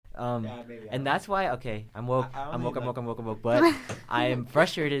maybe. And that's why. Okay, I'm woke. I'm woke. But I am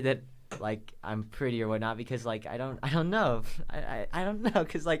frustrated that like I'm pretty or whatnot because like I don't know. I don't know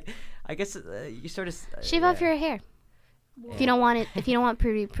because like I guess you sort of shave off your hair. Yeah. If you don't want it, if you don't want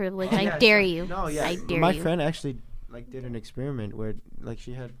pretty privilege, I dare you. No, yeah. I dare My you. friend actually like did an experiment where like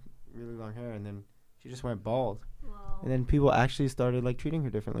she had really long hair and then she just went bald. Whoa. And then people actually started like treating her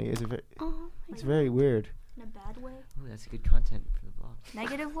differently. It's very weird. In a bad way? Ooh, that's good content for the blog.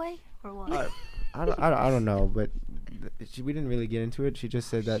 Negative way? Or what? I don't know, but we didn't really get into it. She just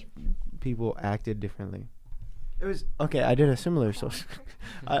said that people acted differently. It was okay. I did a similar social.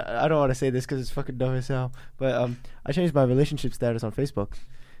 I don't want to say this because it's fucking dumb as hell. But I changed my relationship status on Facebook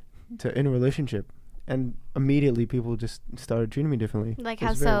to in a relationship, and immediately people just started treating me differently. Like It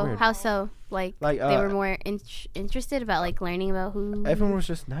how was very so? weird. How so? Like Like, they were more interested about like learning about who. Everyone was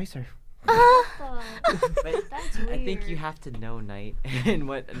just nicer. But That's I think you weird. have to know Knight and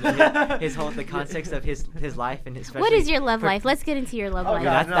what his whole the context of his life and his. What is your love life? Let's get into your love life.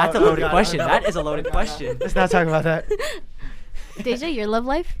 God. That's a No, loaded God, question. no. That is a loaded question. Let's not talk about that. Deja, your love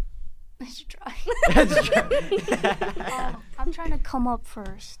life? Let's try. That's true. I'm trying to come up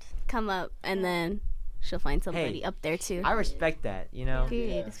first. Come up and then she'll find somebody Hey, up there too. I respect that. You know.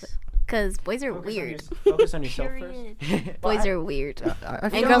 Period. Because boys are weird. Focus on yourself first. Period. Boys are weird. I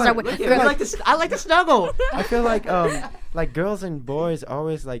And feel girls are like- weird. I like to snuggle. I feel like girls and boys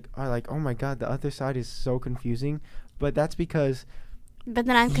always are like, oh my god, the other side is so confusing, but that's because But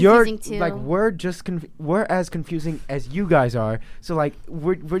then I'm you're confusing too. like we're as confusing as you guys are. So like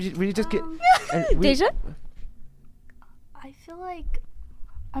we just get. And Deja? I feel like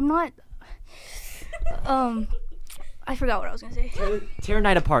I'm not. I forgot what I was gonna say. Tear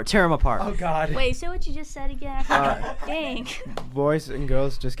Knight apart. Tear him apart. Oh god. Wait, say what you just said again. I forgot. Dang. Boys and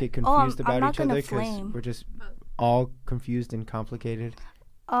girls just get confused I'm about not each gonna other because flame. we're just all confused and complicated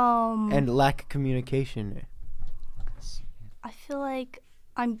And and lack communication. I feel like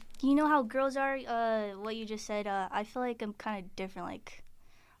I'm. You know how girls are. What you just said. I feel like I'm kind of different. Like,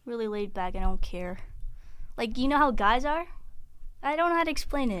 really laid back. I don't care. Like, you know how guys are. I don't know how to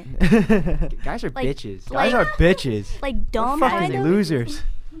explain it. Guys are Like- bitches. Guys are bitches. Like dumb We're kind fucking of. losers.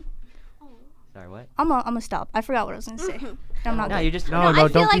 Sorry, what? I'm gonna stop. I forgot what I was gonna say. I'm not. No, good. you're just. No, I feel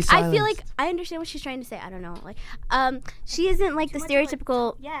don't be like I feel silenced. like I understand what she's trying to say. I don't know. Like, she isn't like the Too much of a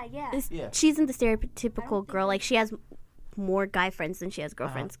stereotypical. Yeah, yeah. Yeah. She isn't the I stereotypical don't girl. think Like, she has more guy friends than she has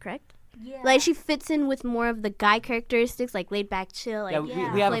girlfriends. Correct? Yeah. Like, she fits in with more of the guy characteristics, like laid back, chill. Like,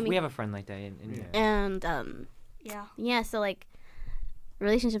 Yeah, Yeah. we have a friend like that. In and Yeah. yeah. So like,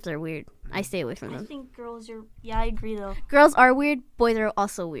 relationships are weird. I stay away from I them. think girls are. Yeah, I agree though. Girls are weird. Boys are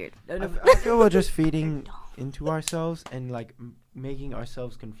also weird. I feel we're just feeding into ourselves and like making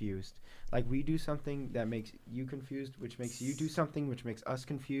ourselves confused. Like we do something that makes you confused, which makes you do something, which makes us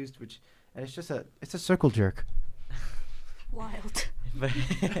confused, and it's a circle jerk. Wild. but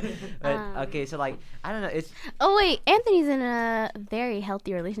okay, so like I don't know. It's Oh wait, Anthony's in a very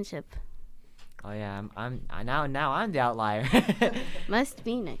healthy relationship. oh yeah, now I'm the outlier. Must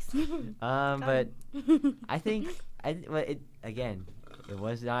be nice. But I think it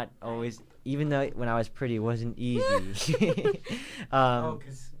was not always. Even though when I was pretty, it wasn't easy.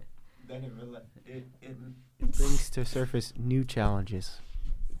 Because then it brings to surface new challenges,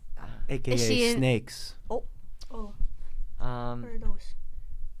 aka Is she in- snakes. Oh. What are those?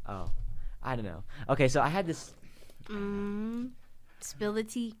 Oh, I don't know. Okay, so I had this. Spill the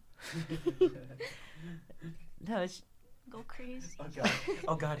tea. No, it's Go crazy.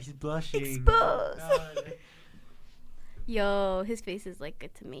 Oh god, he's blushing. Exposed. Yo, his face is like a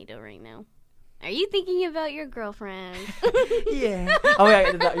tomato right now. Are you thinking about your girlfriend? Yeah. oh yeah,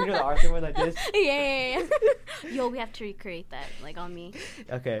 you know the Arthur one like this. yeah. Yo, we have to recreate that, like on me.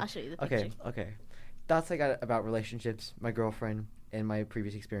 Okay. I'll show you the picture. Okay. Thoughts I got about relationships, my girlfriend, and my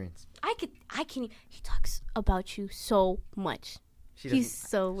previous experience. He talks about you so much. She He's doesn't.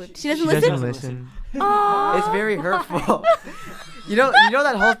 so whipped. She She doesn't doesn't listen? listen. Aw. It's very hurtful. you know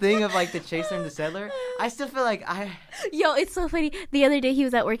that whole thing of like the chaser and the settler. I still feel like Yo, it's so funny. The other day he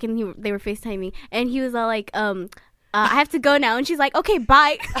was at work and they were FaceTiming and he was all like, I have to go now, and she's like, okay,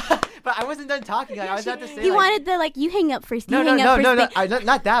 bye. But I wasn't done talking. Like, I was about to say. He like, wanted the like, you hang up first. You No, hang up first. thing.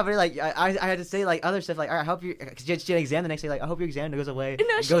 not that. But like, I had to say like other stuff. Like, all right, I hope you. Cause she had an exam the next day. Like, I hope your exam goes away. No,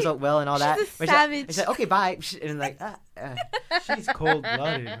 it goes well and all that. she's a But savage. She said, okay, bye. And like, She's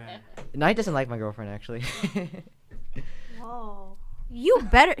cold-blooded, man. Knight doesn't like my girlfriend actually. Whoa. You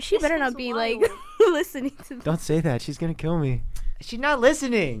better. She This better is not be like wild. listening to. Don't say that. She's gonna kill me. She's not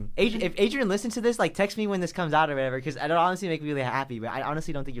listening. If Adrian listens to this, like, text me when this comes out or whatever, because it'll honestly make me really happy. But I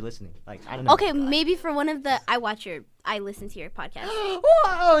honestly don't think you're listening. Like, I don't know. Okay, maybe for one of the I listen to your podcast.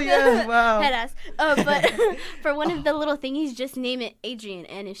 Wow, yeah, wow. Head ass. But for one of the little thingies, just name it Adrian,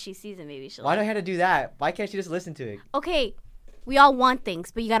 and if she sees it, maybe she'll. Why do I have to do that? Why can't she just listen to it? Okay, we all want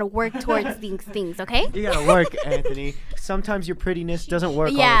things, but you gotta work towards these things, okay? You gotta work, Anthony. Sometimes your prettiness doesn't work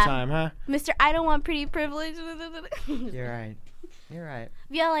all the time, huh? Mr. I don't want pretty privilege. You're right. You're right.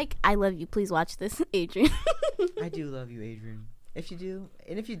 Yeah, like, I love you. Please watch this, Adrian. I do love you, Adrian. If you do,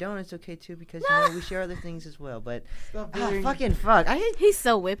 and if you don't, it's okay too, because we share other things as well. But fucking fuck, I hate. He's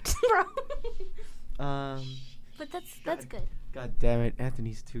so whipped, bro. But that's good. God damn it,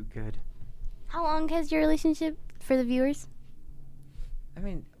 Anthony's too good. How long has your relationship for the viewers? I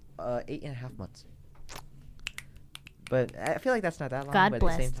mean, 8.5 months. But I feel like that's not that long. God but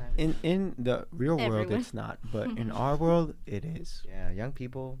bless. At the same time, In the real world, Everyone. it's not, but in our world, it is. yeah, young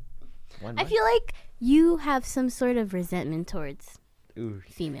people. I feel like you have some sort of resentment towards Ooh.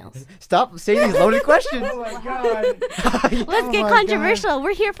 females. Stop saying these loaded questions. Oh my god. Let's get my controversial.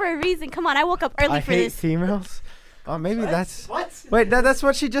 We're here for a reason. Come on, I woke up early I for hate this. females. Oh, maybe that's. What? Wait, that's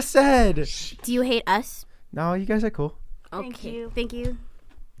what she just said. Do you hate us? No, you guys are cool. Thank you. Thank you.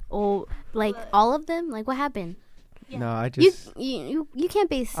 Oh, like all of them? Like what happened? Yeah. No, I You just. you can't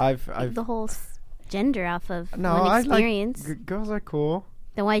base I've. the whole gender off of No, one I experience. like. Girls are cool.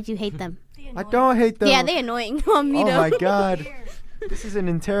 Then why'd you hate them? I don't hate them. Yeah, they annoying. Oh, me Oh though. my god. This is an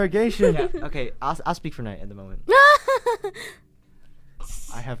interrogation. Yeah, okay, I'll speak for Knight at the moment.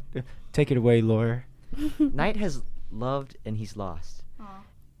 I have. Take it away, lawyer. Knight has loved and he's lost.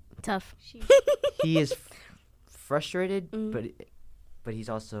 Tough. He is frustrated, Mm. but he's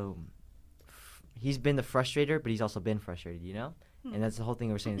also he's been the frustrator, but he's also been frustrated, you know. And that's the whole thing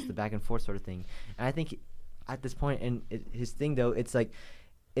we're saying. It's the back and forth sort of thing. And I think at this point in his thing though, it's like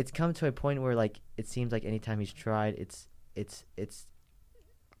it's come to a point where like it seems like anytime he's tried, it's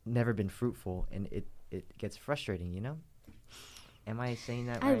never been fruitful, and it gets frustrating, you know. Am I saying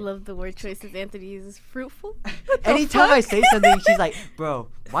that right? I love the word choices Anthony uses. Fruitful. Anytime I say something, she's like, "Bro,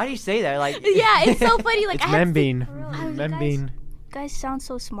 why do you say that?" Like, Yeah, it's so funny. Like It's I have to- Membean. For real, you Membean. You guys sound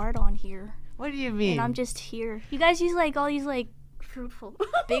so smart on here, what do you mean? and I'm just here. You guys use like all these like fruitful.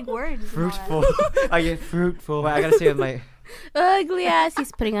 big words. and all that. Fruitful. I get Fruitful. Well, I gotta say with my Ugly ass.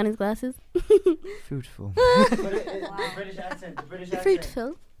 He's putting on his glasses. Fruitful. British accent. The British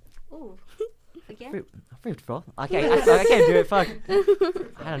Fruitful. Ooh. Again. Fruitful. Okay, I can't do it. Fuck.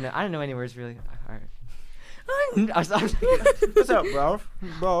 I don't know any words really. All right. What's up, bro?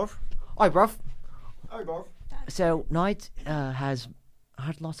 Bro. Alright, bruv. Hi, bro. So Knight has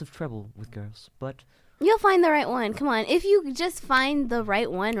had lots of trouble with girls, but You'll find the right one. Come on. If you just find the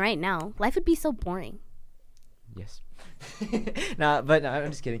right one right now, life would be so boring. yes. No,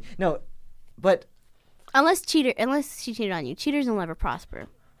 I'm just kidding. No, but Unless she cheated on you. Cheaters will never prosper.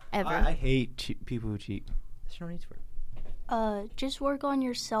 Ever. I hate people who cheat. there's no need for it. Just work on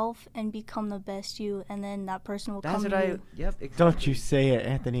yourself and become the best you, and then that person will That's come what to I. you. Yep. Exactly. Don't you say it,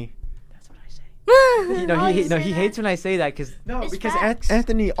 Anthony. That's what I say. You know, Why you say he that? hates when I say that because No, It's because facts.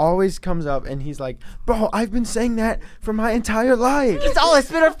 Anthony always comes up and he's like, "Bro, I've been saying that for my entire life." it's all I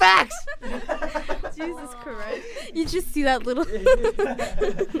spit are facts. Jesus Christ. You just see that little.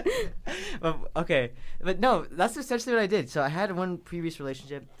 Okay, but no, that's essentially what I did. So I had one previous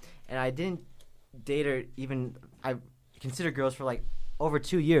relationship, and I didn't date or even I consider girls for like over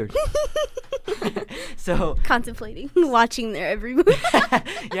 2 years. So Contemplating. Watching their every move.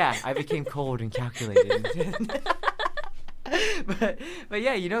 yeah, I became cold and calculated. but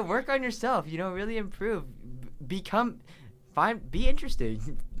yeah, you know, work on yourself. You know, really improve. Be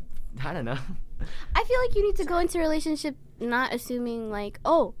interesting. I don't know. I feel like you need to go into a relationship not assuming like,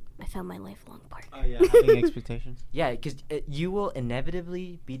 oh, I found my lifelong partner. Oh yeah, having expectations. Yeah, because you will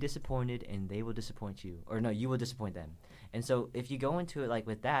inevitably be disappointed, and they will disappoint you, or no, you will disappoint them. And so if you go into it like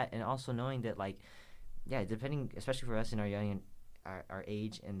with that, and also knowing that like, yeah, depending, especially for us in our young, our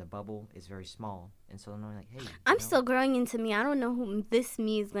age, and the bubble is very small, and so knowing like, hey, I'm you know, still growing into me. I don't know who this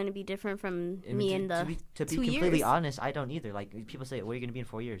me is going to be different from I mean, me in the to be 2 completely years. honest, I don't either. Like people say, what are you gonna be in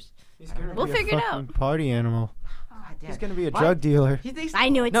 4 years? We'll Be a figure it fucking out. Party animal. God damn. He's gonna be a Why- drug dealer. He thinks I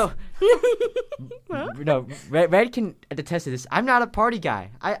knew it. No, no. Red can attest to this. I'm not a party guy.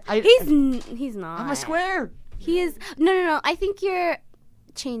 He's not. I'm a square. He is. No. I think you're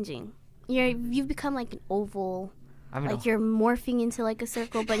changing. You've become like an oval. I'm Like you're morphing into like a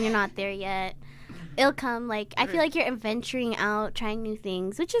circle, but you're not there yet. It'll come. Like I feel like you're venturing out, trying new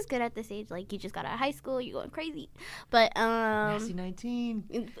things, which is good at this age. Like you just got out of high school, you're going crazy. But Nasty 19.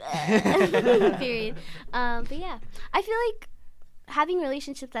 period. But yeah, I feel like having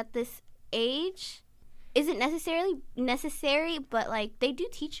relationships at this age isn't necessary, but like they do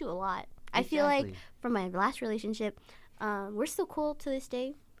teach you a lot. I feel like Exactly. from my last relationship, we're still cool to this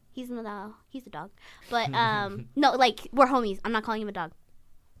day. He's a dog, but no, like we're homies. I'm not calling him a dog.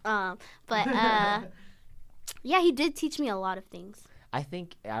 But yeah, he did teach me a lot of things. I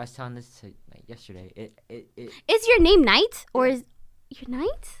think I was telling this to like yesterday. It Is your name Knight or is your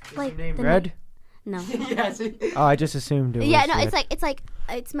Knight like Name the Red? No. yeah, see? Oh, I just assumed it Yeah, was no, Red.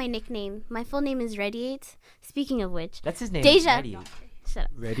 it's my nickname. My full name is Radiate. Speaking of which, That's his name. Deja. Radiate. shut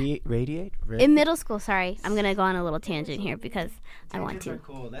up. Radiate? In middle school, sorry, I'm gonna go on a little tangent here because I want Tangents are to.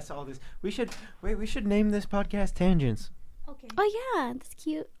 cool. That's all this. We should name this podcast Tangents. Okay. Oh yeah, that's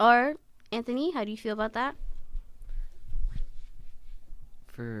cute. Or Anthony, how do you feel about that?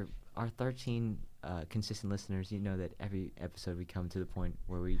 For our 13 consistent listeners, you know that every episode we come to the point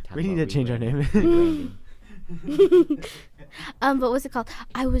where we talk We need about to change our name. rebranding. But what's it called?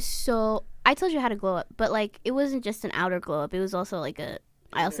 I told you how to glow up, but like it wasn't just an outer glow up. It was also like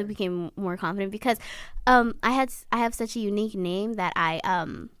I also became more confident because I have such a unique name that a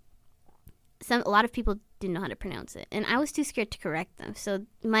lot of people didn't know how to pronounce it, and I was too scared to correct them. So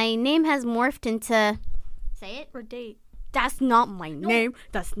my name has morphed into say it. Or date. That's not my name.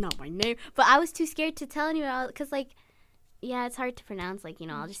 That's not my name. But I was too scared to tell anyone because like yeah, it's hard to pronounce. Like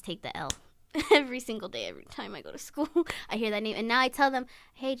I'll just take the L. Every single day, every time I go to school, I hear that name. And now I tell them,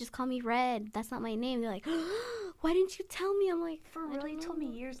 hey, just call me Red. That's not my name. They're like, why didn't you tell me? I'm like, For I real, don't you told me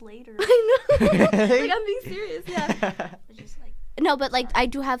know. years later. I know. Like, I'm being serious, yeah. It's just like, No, but, like, I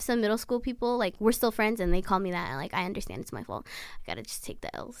do have some middle school people. Like, we're still friends, and they call me that. And, like, I understand it's my fault. I gotta just take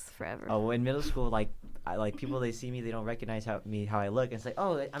the L's forever. Oh, in middle school, like people, they see me, they don't recognize how I look. And it's like,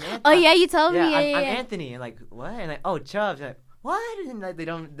 oh, I'm Anthony. Oh, yeah, you told Yeah, me. I'm, Yeah, I'm yeah. Anthony. And like, what? And like, oh, Chubbs. And like, what? And like,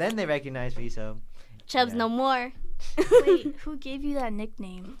 then they recognize me. So Chubbs Yeah. no more. wait, who gave you that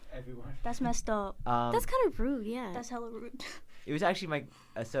nickname? Everyone. That's messed up. That's kind of rude, yeah. That's hella rude. It was actually my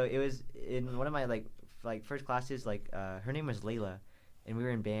so it was in one of my like first classes. Like her name was Layla, and we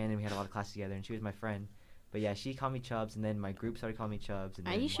were in band and we had a lot of classes together. And she was my friend. But yeah, she called me Chubbs, and then my group started calling me Chubbs. And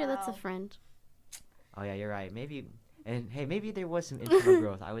Are then, you sure that's a Wow. friend? Oh yeah, you're right. Maybe maybe there was some internal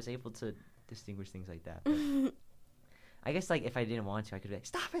growth. I was able to distinguish things like that. But I guess like if I didn't want to, I could be like,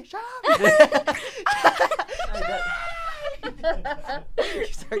 stop it, shut up. You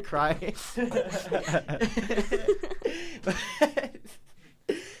start crying. But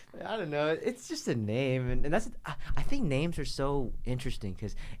I don't know. It's just a name, and that's. I think names are so interesting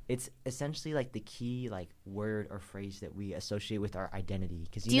because it's essentially like the key like word or phrase that we associate with our identity.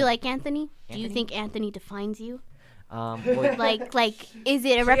 Because Do you like Anthony? Do you Anthony? think Anthony defines you? well, Like, is it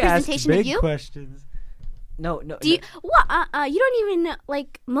a She asks representation of big you? questions. no. Do you what? You don't even know.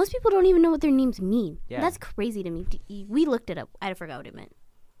 Like most people don't even know what their names mean. Yeah. That's crazy to me. We looked it up. I forgot what it meant.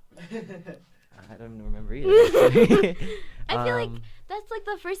 I don't remember either. I feel like that's like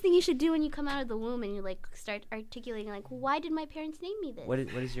the first thing you should do when you come out of the womb and you like start articulating like, why did my parents name me this? what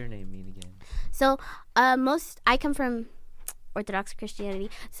does your name mean again? So, I come from Orthodox Christianity.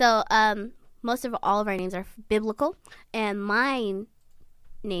 So, most of all of our names are biblical, and my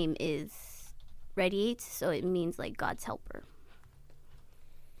name is Radiate, so it means like God's helper.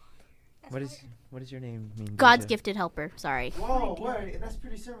 What does your name mean? God's Deja? gifted helper. Sorry. Whoa, wait, that's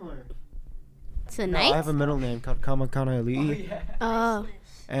pretty similar. So No, I nice. have a middle name called Kamakana Ali'i, Oh.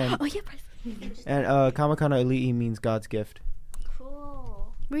 and Oh yeah. Priceless. Kamakana Ali'i means God's gift.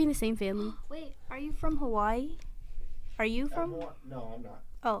 Cool. We're in the same family. Wait, are you from Hawaii? Are you from? No, I'm not.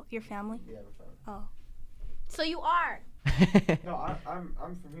 Oh, your family? Yeah, we're from. Oh. So you are. No, I'm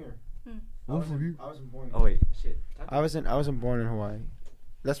from here. Hmm. I wasn't born. Oh wait, shit. I wasn't born in Hawaii.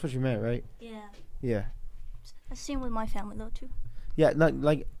 That's what you meant, right? Yeah. Yeah. That's the same with my family though too. Yeah,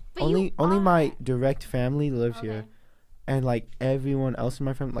 like But only you my are. direct family lives Okay. here, and like everyone else in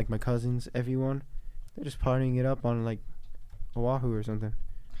my family, like my cousins, everyone, they're just partying it up on like Oahu or something.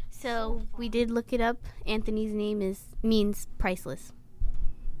 So we did look it up. Anthony's name means priceless.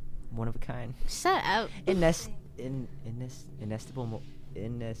 One of a kind. Shut up.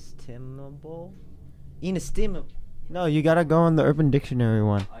 Inestimable. Inestimable. No, you gotta go on the Urban Dictionary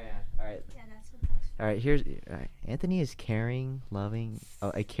one. Oh yeah. All right. Yeah, that's the best. All right. Here's Anthony is caring, loving,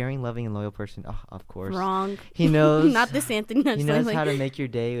 a caring, loving, and loyal person. Oh, of course. Wrong. He knows. Not this Anthony. He knows how to make your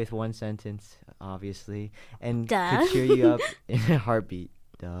day with one sentence, obviously, and Duh. could cheer you up in a heartbeat.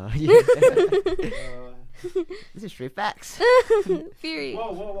 Duh. This is straight facts. Period.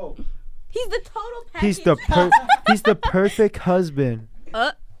 whoa. He's the total package. He's the perfect husband.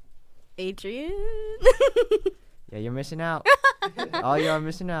 Adrian. Yeah, you're missing out. All y'all are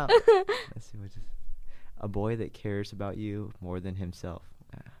missing out. Let's see what this. a boy that cares about you more than himself.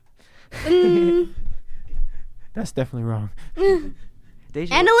 That's definitely wrong.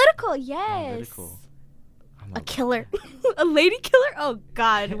 Deja, Analytical, yes. Analytical. I'm A killer, a lady killer. Oh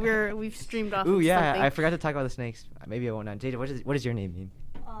God, we've streamed off. Ooh, of yeah, something. I forgot to talk about the snakes. Maybe I won't now. Deja, what does your name mean?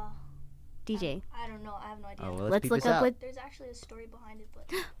 DJ. I don't know. I have no idea. Oh, well, Let's peep look this up out. what. There's actually a story behind it,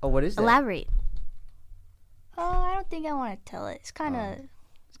 but Oh, what is that? Elaborate. I don't think I want to tell it. It's kind of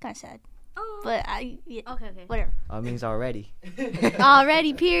sad. Oh. But Okay. Okay. whatever. It means already.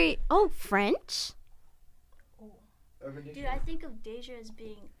 Already. Period. Oh, French. Dude, I think of Deja as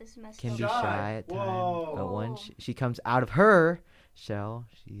being this messed Can up. be shy at times, Whoa. but once she comes out of her shell,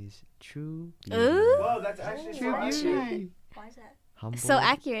 she's true beauty. Ooh. Whoa, that's actually True Why is beauty. that? Why is that? Humble. So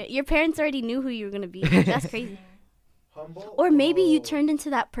accurate. Your parents already knew who you were gonna be. That's crazy. Humble. Or maybe you turned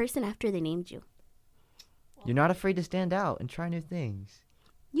into that person after they named you. You're not afraid to stand out and try new things.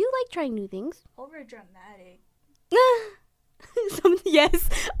 You like trying new things. Over dramatic. Yes,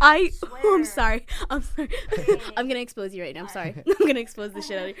 I'm Swear. sorry. I'm sorry. I'm gonna expose you right now. I'm sorry. I'm gonna expose the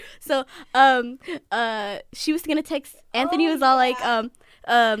shit out of you. So, she was gonna text Anthony. Was all like, I'm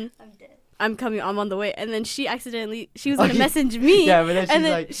dead. I'm coming. I'm on the way. And then she was gonna message me. Yeah, but then she's and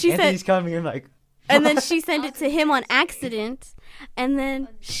then like, she Anthony's said, coming. I'm like, and then she sent it to him on accident. And then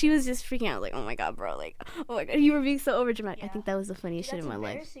she was just freaking out, like, oh my God, bro, like, oh my God, you were being so overdramatic. I Yeah. think that was the funniest shit That's in my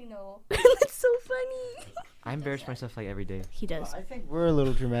life. embarrassing, though. That's so funny. I embarrass myself like every day. He does. I think we're a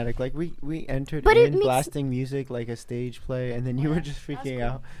little dramatic. Like we entered But it in makes- blasting music like a stage play, and then you were just freaking cool.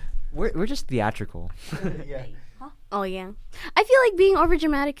 out. We're just theatrical. Yeah. Oh yeah, I feel like being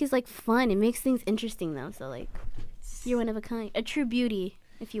overdramatic is like fun. It makes things interesting though. So like, you're one of a kind, a true beauty,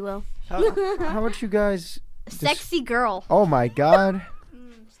 if you will. How would you guys? Sexy girl. Oh my God.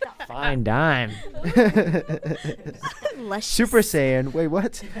 Stop. Fine dime. Luscious. Super Saiyan. Wait,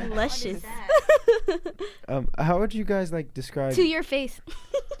 what? Luscious. How would you guys like describe To your face.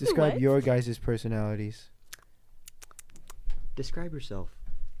 describe What? your guys' personalities? Describe yourself.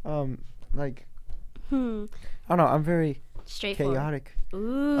 Like I don't know. I'm very Straightforward. chaotic.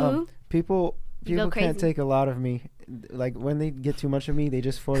 Ooh. People You go can't crazy. take a lot of me. Like when they get too much of me, they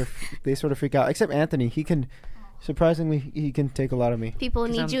just sort of freak out. Except Anthony, he can surprisingly he can take a lot of me. People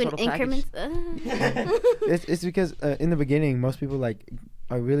 'Cause need I'm you in total package. increments. It's because in the beginning most people like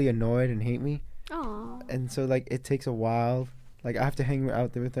are really annoyed and hate me, Aw. and so like it takes a while. Like I have to hang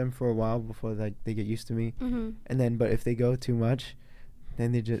out there with them for a while before like they get used to me, Mhm. and then but if they go too much,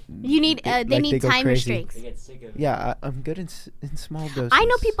 then they just You need. They like, need go time crazy. restraints. get sick of Yeah, I'm good in small doses. I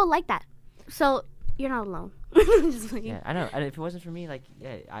know people like that. So you're not alone. Just like, Yeah, I know. And if it wasn't for me, like,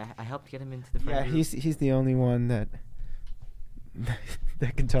 yeah, I helped get him into the front Yeah, group. he's the only one that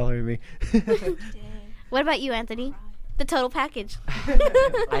that can tolerate me. Dang. What about you, Anthony? The total package.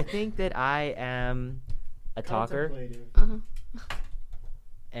 I think that I am a talker Uh-huh.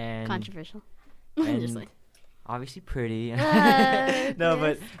 and Controversial. and Just like, obviously pretty. What? No,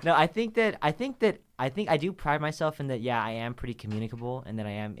 but no, I think I do pride myself in that. Yeah, I am pretty communicable, and that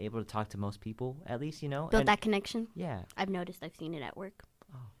I am able to talk to most people, at least, you know. build and, that connection. Yeah, I've noticed. I've seen it at work.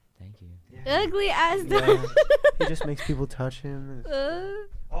 thank you. Ugly ass. Yeah. He just makes people touch him.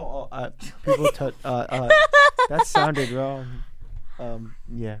 People touch. That sounded wrong.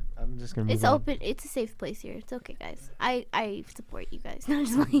 Yeah, I'm just gonna move It's on. open. It's a safe place here. It's okay, guys. I support you guys. Not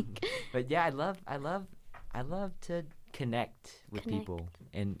just like. But yeah, I love to connect with Connect. people,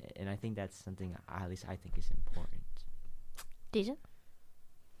 and I think that's something at least I think is important. Deja.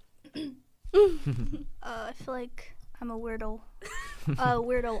 I feel like I'm a weirdo.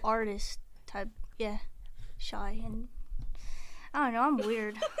 Weirdo artist type. Yeah. Shy and I don't know. I'm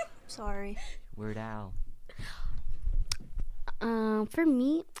weird. Sorry. Weird Al. For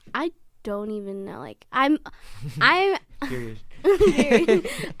me, I don't even know. Like I'm Curious.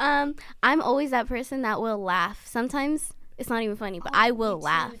 I'm always that person that will laugh. Sometimes it's not even funny, but I will Me too,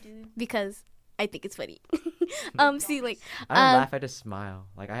 laugh dude. because I think it's funny. See, like I don't Um, laugh. I just smile.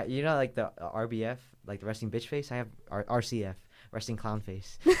 Like like the RBF, like the resting bitch face. I have RCF, resting clown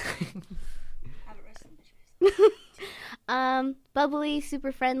face. Have a resting bitch face. bubbly,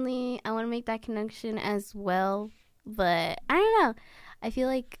 super friendly. I want to make that connection as well, but I don't know. I feel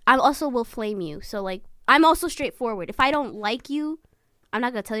like I also will flame you. So like I'm also straightforward. If I don't like you, I'm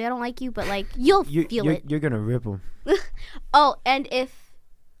not gonna tell you I don't like you, but like you'll feel it. You're gonna rip him. Oh, and if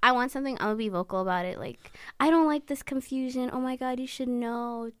I want something, I'm gonna be vocal about it. Like, I don't like this confusion. Oh my God, you should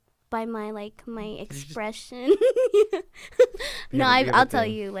know by my expression. No, Yeah, I'll but, tell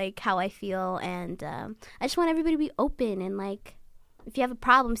you like how I feel, and I just want everybody to be open and like, if you have a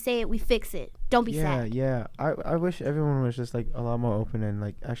problem, say it. We fix it. Don't be sad. Yeah. I wish everyone was just like a lot more open and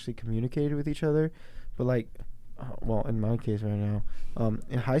like actually communicated with each other. But like, well, in my case right now,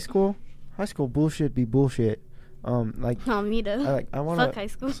 in high school bullshit be bullshit. Like, Oh, me too. I wanna. Fuck high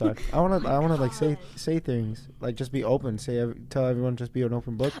school. Sorry, I wanna like say things, like just be open, tell everyone, just be an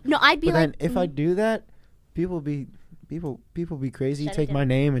open book. No, I'd be But like, then if I do that, people be crazy, Shut it take down. my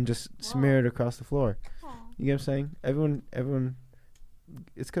name and just smear it across the floor. You get what I'm saying? Everyone,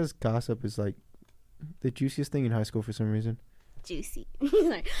 it's because gossip is like the juiciest thing in high school for some reason. juicy.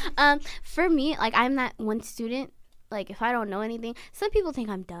 Sorry. For me, like, I'm that one student. Like, if I don't know anything, some people think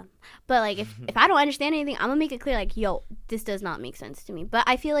I'm dumb. But like, if I don't understand anything, I'm gonna make it clear, like, yo, this does not make sense to me. But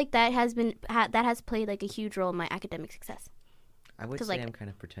I feel like that has played like a huge role in my academic success. I would 'Cause, say like- I'm kind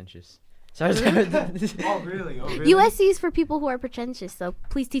of pretentious. Sorry. Really? Oh, really? USC is for people who are pretentious, so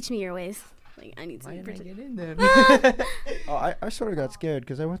please teach me your ways. Like, I need Why some didn't I pretentious. get in then? Oh, I sort of got scared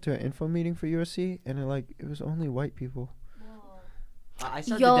because I went to an info meeting for USC and it was only white people. I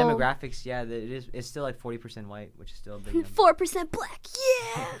saw Yo. the demographics. Yeah, it's still like 40% white, which is still a big number. 4% black.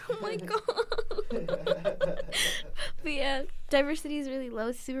 Yeah. Oh my god. But yeah, diversity is really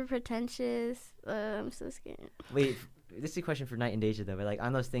low. Super pretentious. I'm so scared. Wait, this is a question for Night and Deja though. But like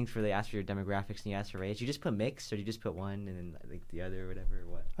on those things where they ask for your demographics and you ask for race, you just put mix or do you just put one and then like the other or whatever or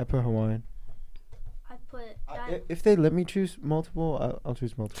what? I put Hawaiian. I put If they let me choose multiple, I'll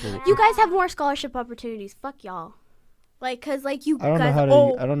choose multiple. You guys have more scholarship opportunities. Fuck y'all. Like, cause like you I don't guys.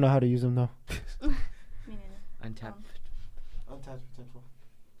 know how to use them though. Me neither. Untapped. Untapped potential.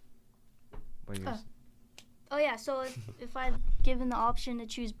 What are yours? Oh yeah, so if I'm given the option to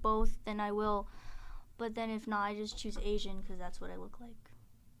choose both, then I will. But then if not, I just choose Asian because that's what I look like.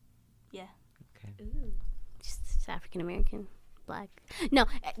 Yeah. Okay. Just African American, black. No,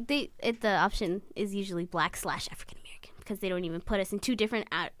 the option is usually black / African American because they don't even put us in two different.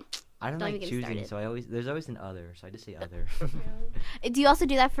 I don't Don't like even get choosing, started. so there's always an other, so I just say other. Do you also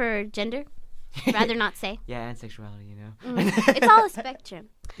do that for gender? Rather not say. Yeah, and sexuality, you know. It's all a spectrum.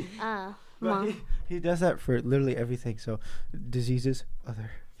 Mom. He does that for literally everything. So, diseases,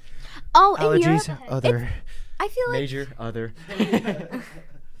 other. Oh, in Allergies, Europe, other. I feel like Major other.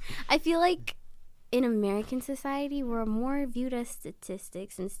 I feel like in American society we're more viewed as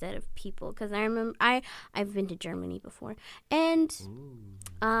statistics instead of people. Because I remember I've been to Germany before, and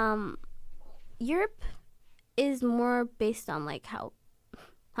Europe is more based on like how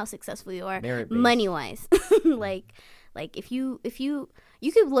successful you are Merit-based. money wise. like if you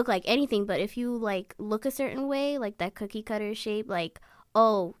could look like anything, but if you like look a certain way, like that cookie cutter shape, like,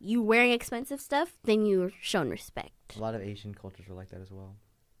 oh, you wearing expensive stuff, then you're shown respect. A lot of Asian cultures were like that as well.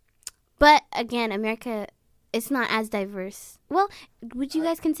 But again, America, it's not as diverse. Well, would you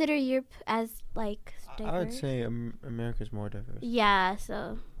guys consider Europe as like diverse? I would say America's more diverse. Yeah,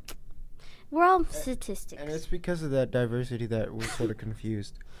 so we're all statistics. And it's because of that diversity that we're sort of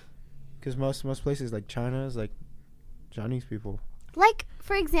confused. Because most places like China is like Chinese people. Like,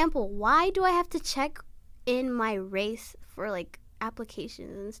 for example, why do I have to check in my race for like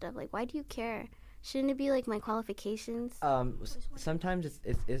applications and stuff? Like, why do you care? Shouldn't it be like my qualifications? Sometimes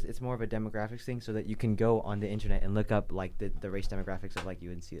it's more of a demographics thing, so that you can go on the internet and look up like the race demographics of like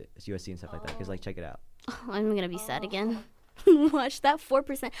USC and stuff like that. Because like check it out. Oh, I'm gonna be sad again. Watch that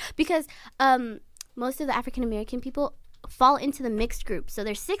 4% because most of the African American people fall into the mixed group. So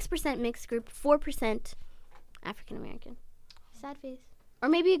there's 6% mixed group, 4% African American. Sad face. Or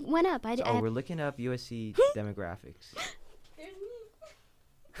maybe it went up. We're looking up USC demographics.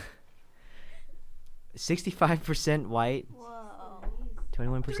 65% white, Whoa.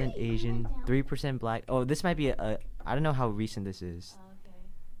 21% Asian, 3% black. Oh, this might be I don't know how recent this is.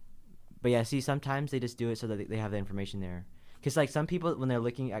 But yeah, see, sometimes they just do it so that they have the information there. Because like some people, when they're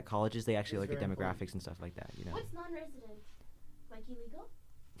looking at colleges, they actually look at demographics and stuff like that. You know. What's non-resident? Like illegal?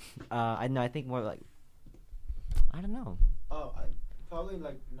 I think more like, I don't know, Oh, probably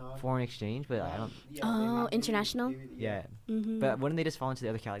like not. foreign exchange, but I don't. Oh, international? Yeah, Mm-hmm. but wouldn't they just fall into the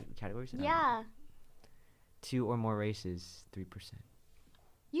other categories? I don't know. Yeah, 2 or more races, 3%.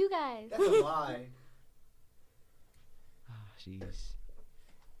 you guys. That's a lie. Ah, jeez.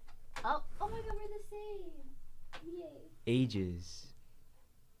 Oh my God, we're the same. Yay. Ages.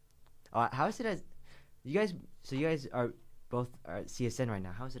 How is it as you guys? So you guys are both at CSN right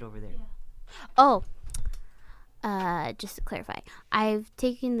now. How is it over there? Oh, just to clarify, I've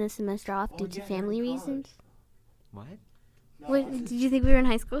taken the semester off due to family reasons. What? What, did you think we were in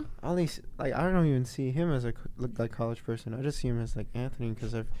high school? I don't even see him as look like college person. I just see him as like Anthony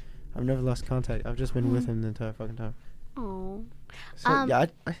because I've never lost contact. I've just been with him the entire fucking time. Oh. So yeah,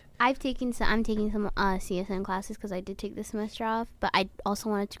 I'm taking some CSN classes because I did take the semester off, but I also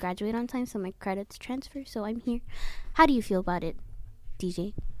wanted to graduate on time, so my credits transfer. So I'm here. How do you feel about it,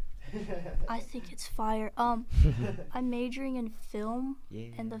 DJ? I think it's fire. I'm majoring in film, Yeah.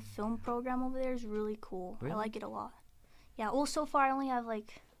 and the film program over there is really cool. Really? I like it a lot. Yeah. Well, so far I only have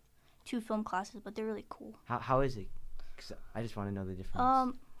like 2 film classes, but they're really cool. How is it? 'Cause I just want to know the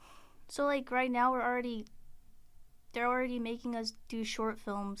difference. So like right now they're already making us do short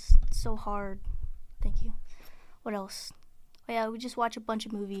films. It's so hard. Thank you. What else? Oh yeah, we just watch a bunch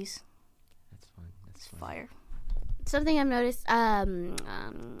of movies. That's fun. That's It's fun. fire. Something I've noticed,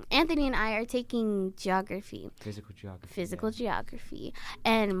 Anthony and I are taking geography, Physical geography. geography,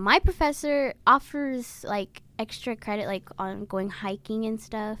 and my professor offers like extra credit, like on going hiking and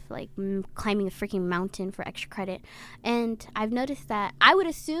stuff, like climbing a freaking mountain for extra credit. And I've noticed that I would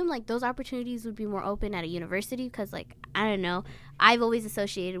assume like those opportunities would be more open at a university because, like, I don't know, I've always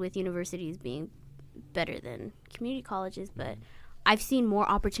associated with universities being better than community colleges, but I've seen more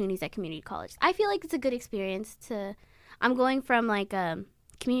opportunities at community college. I feel like it's a good experience to. I'm going from like a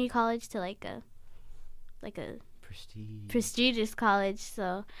community college to like a Prestige. prestigious college,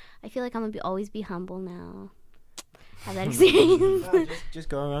 so I feel like I'm gonna always be humble now. Have that experience. No, just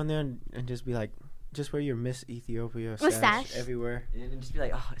go around there and just be like, just wear your Miss Ethiopia Mustache. everywhere. And just be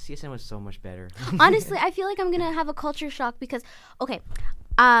like, oh, CSN was so much better. Honestly, I feel like I'm gonna have a culture shock because, okay,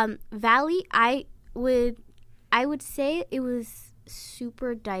 Valley, I would say it was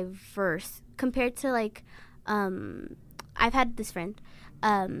super diverse compared to like, I've had this friend,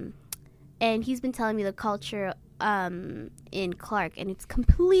 and he's been telling me the culture in Clark, and it's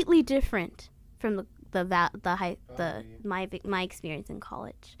completely different from my experience in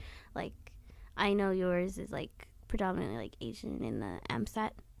college. Like, I know yours is like predominantly like Asian in the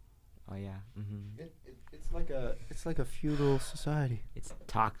AMSAT. Oh yeah. Mm-hmm. It's like a feudal society. It's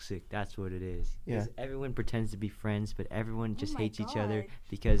toxic. That's what it is. Yeah. Because everyone pretends to be friends, but everyone just my hates each other God.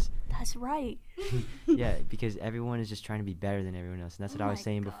 because That's right. because everyone is just trying to be better than everyone else, and that's what Oh I was my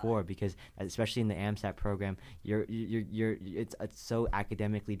saying God. before. Because especially in the AMSAT program, it's so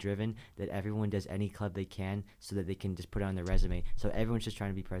academically driven that everyone does any club they can so that they can just put it on their resume. So everyone's just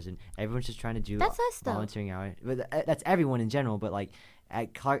trying to be present. Everyone's just trying to do That's us though. volunteering hour. But that's everyone in general. But like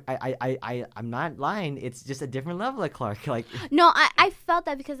at Clark, I'm not lying. It's just a different level at Clark. Like No, I felt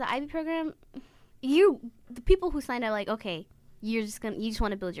that because the IB program, the people who signed up, like, okay, you just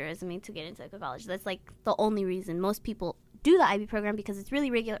want to build your resume to get into a college. That's like the only reason most people do the IB program, because it's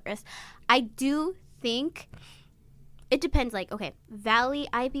really rigorous. I do think it depends. Like, okay, Valley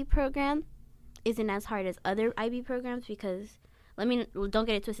IB program isn't as hard as other IB programs because, don't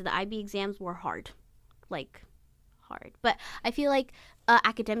get it twisted, the IB exams were hard. Like, hard. But I feel like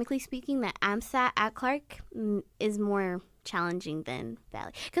academically speaking, the AMSAT at Clark is more challenging than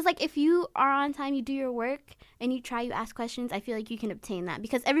Valley. Because, like, if you are on time, you do your work, and you ask questions, I feel like you can obtain that.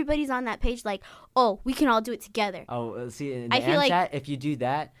 Because everybody's on that page like, oh, we can all do it together. oh, see, in the I feel AMSAT, like- if you do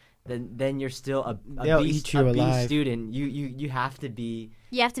that, then you're still a They'll B, eat you a B alive. student. You have to be.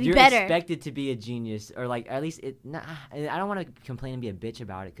 You have to be You're better. expected to be a genius, or like at least it. Nah, I don't want to complain and be a bitch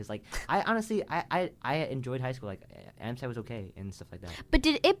about it, because like I honestly I enjoyed high school. Like AMSAT was okay and stuff like that. But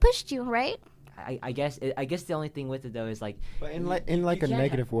it pushed you, right? I guess the only thing with it though is like. But in you- like you a can't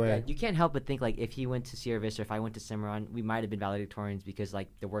negative yeah, way. you can't help but think like if he went to Sierra Vista, or if I went to Cimarron, we might have been valedictorians because like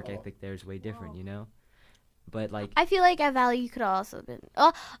the work ethic there is way different, you know. But like I feel like at Valley you could have also been.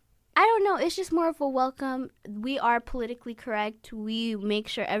 Oh, I don't know. It's just more of a welcome. We are politically correct. We make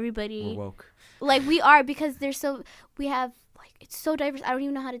sure we're everybody woke. like we are, because we have like, it's so diverse. I don't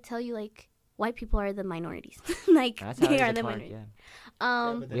even know how to tell you, like, white people are the minorities. Like, That's how it they is are at the Clark, minorities.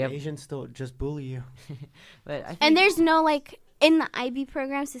 yeah. But we the have- Asians still just bully you. But I think, And there's no, like, in the IB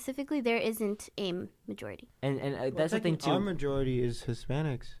program specifically, there isn't a majority. and that's the thing too. Our majority is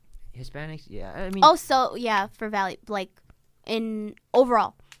Hispanics. Hispanics, yeah. I mean, Oh, so yeah, for Valley, like, in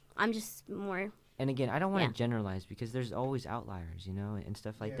overall, I'm just more. and again, I don't want to Yeah. generalize because there's always outliers, you know, and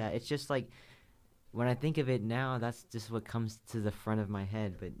stuff like Yeah. that. It's just like when I think of it now, that's just what comes to the front of my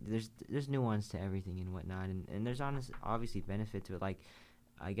head. But there's nuance to everything and whatnot, and there's obviously benefit to it. Like,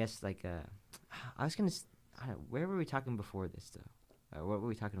 I guess like I was gonna, where were we talking before this though? What were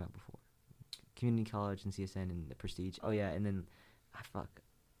we talking about before? Community college and CSN and the Prestige. Oh yeah, and then fuck.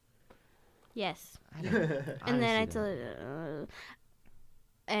 Yes. I don't, And then I honestly don't. told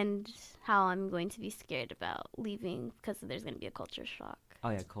and how I'm going to be scared about leaving because there's going to be a culture shock. Oh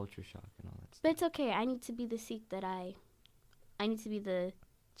yeah, culture shock and all that stuff. But it's okay. I need to be the I need to be the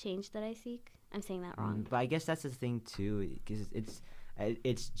change that I seek. I'm saying that wrong. But I guess that's the thing too, because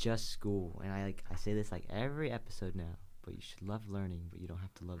it's just school, and I say this like every episode now. But you should love learning, but you don't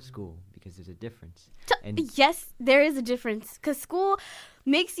have to love school, because there's a difference. And Yes, there is a difference because school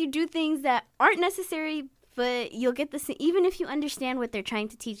makes you do things that aren't necessary But you'll get the even if you understand what they're trying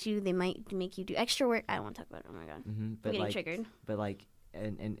to teach you, they might make you do extra work. I don't want to talk about it. Oh my god, I'm But getting like, triggered. but like,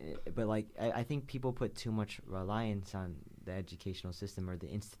 but like, I think people put too much reliance on the educational system or the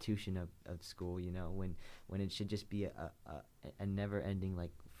institution of school. You know, when it should just be a never-ending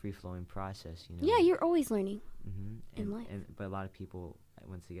like free-flowing process. You know. Yeah, you're always learning. Mm-hmm. in life. But a lot of people,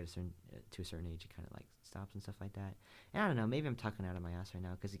 once they get to a certain age, it kind of like stops and stuff like that. And I don't know, maybe I'm talking out of my ass right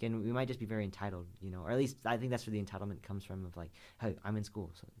now because again, we might just be very entitled, you know, or at least I think that's where the entitlement comes from. Of like, hey, I'm in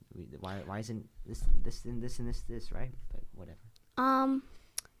school, so why isn't this right? But whatever.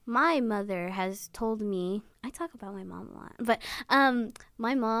 My mother has told me, I talk about my mom a lot, but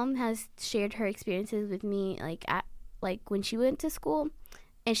my mom has shared her experiences with me, like when she went to school,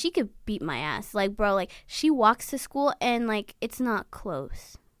 and she could beat my ass. Like, bro, like she walks to school and like it's not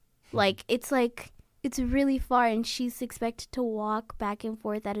close, like it's really far, and she's expected to walk back and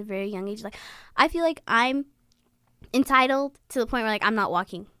forth at a very young age. Like, I feel like I'm entitled to the point where like I'm not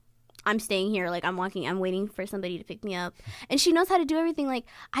walking. I'm staying here, like I'm walking, I'm waiting for somebody to pick me up. And she knows how to do everything. Like,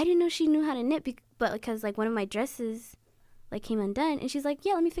 I didn't know she knew how to knit, but because like one of my dresses like came undone, and she's like,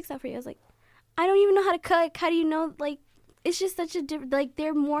 yeah, let me fix that for you. I was like, I don't even know how to cut. How do you know? Like, it's just such a different, like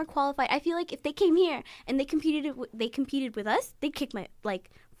they're more qualified. I feel like if they came here and they competed with us, they'd kick my, like,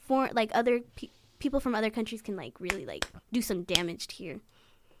 other people from other countries can like really like do some damage to here.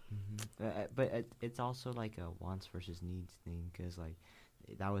 But it's also like a wants versus needs thing, because like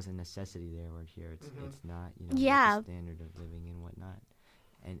that was a necessity there, where here it's not, you know, Yeah. like the standard of living and whatnot.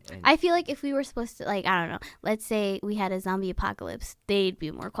 And I feel like if we were supposed to, like, I don't know, let's say we had a zombie apocalypse, they'd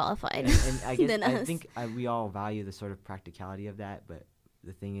be more qualified and I guess than I us. think we all value the sort of practicality of that, but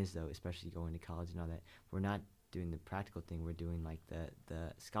the thing is, though, especially going to college and all that, we're not doing the practical thing. We're doing like the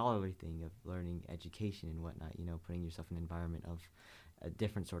scholarly thing of learning education and whatnot. You know, putting yourself in an environment of a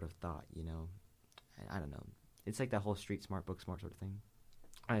different sort of thought. You know, I don't know. It's like that whole street smart, book smart sort of thing.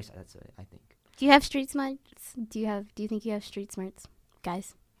 That's I think. Do you have street smarts? Do you think you have street smarts,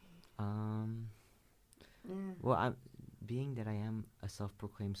 guys? Well, I'm being that I am a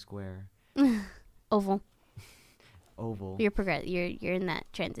self-proclaimed square. Oval. Oval. You're in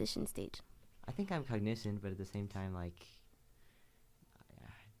that transition stage. I think I'm cognizant, but at the same time, like,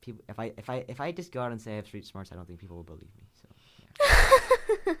 people. If I just go out and say I have street smarts, I don't think people will believe me. So.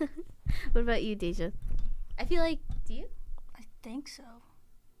 Yeah. What about you, Deja? I feel like, do you? I think so.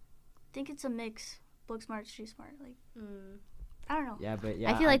 I think it's a mix. Book smart, street smart. Like, I don't know. Yeah, but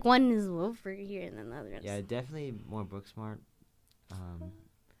yeah. I feel like one is over here and then the other one's... Yeah, definitely more book smart.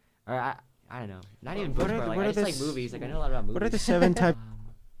 Or I don't know. Not even book smart. Like, I just like movies. Like, I know a lot about movies. What are the 7 types?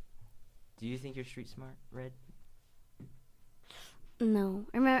 Do you think you're street smart, Red? No.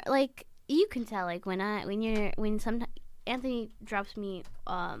 Remember, like, you can tell, like, when sometimes Anthony drops me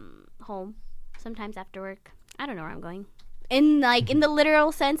home sometimes after work. I don't know where I'm going. In the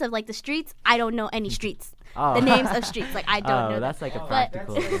literal sense of like the streets, I don't know any streets. Oh. The names of streets, like I don't know. That's like a But-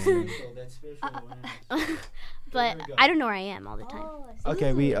 practical thing. That's spatial awareness. But I don't know where I am all the time. Oh, I see.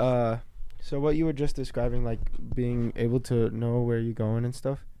 Okay, we so what you were just describing, like being able to know where you're going and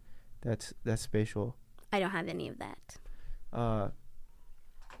stuff, that's spatial. I don't have any of that.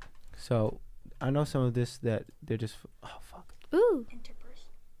 So I know some of this that they're just fuck. Ooh.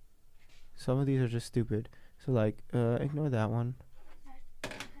 Interpersonal. Some of these are just stupid. So like ignore that one. I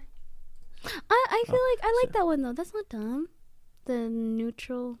feel like I like so- that one though. That's not dumb. The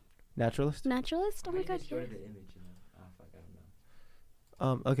neutral Naturalist. naturalist. Oh my god. Destroy Yeah. the image, you know? Oh, fuck, I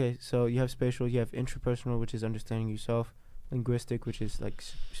don't know. Okay, so you have spatial, you have intrapersonal, which is understanding yourself, linguistic, which is like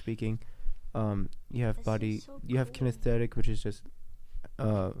speaking. You have This body, is so you have cool. kinesthetic, which is just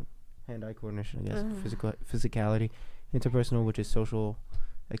hand-eye coordination, I guess, Ugh. physicality. Interpersonal, which is social.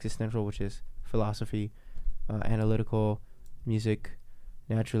 Existential, which is philosophy. Analytical, music.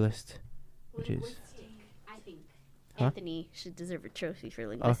 Naturalist, which is I think Huh? Anthony should deserve a trophy for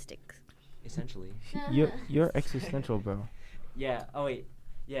linguistics. Essentially. you're existential, bro. Yeah. Oh wait.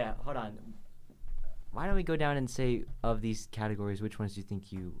 Yeah. Hold on. Why don't we go down and say, of these categories, which ones do you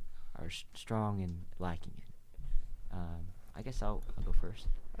think you are strong and lacking in? I guess I'll go first.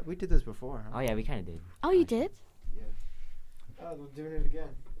 We did this before. Oh yeah, we kind of did. Oh, you did? Oh, we're doing it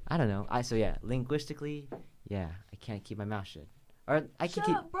again. I don't know. So yeah, linguistically, yeah, I can't keep my mouth shut. Or I can Shut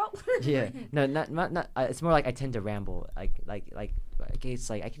keep. up, bro. Yeah. No, not. It's more like I tend to ramble. Like it's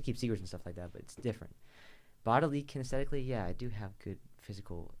like I can keep secrets and stuff like that, but it's different. Bodily, kinesthetically, yeah, I do have good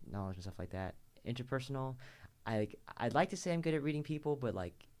physical knowledge and stuff like that. Interpersonal, I'd like to say I'm good at reading people, but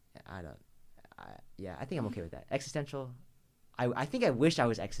like I don't. I think I'm okay with that. Existential, I think I wish I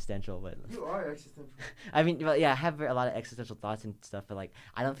was existential, but You are existential. I mean, well, yeah, I have a lot of existential thoughts and stuff, but like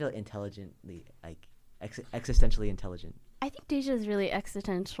I don't feel intelligently like existentially intelligent? I think Deja is really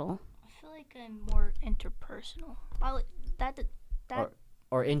existential. I feel like I'm more interpersonal. That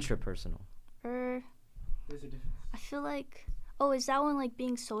Or intrapersonal? There's a difference. I feel like. Oh, is that one like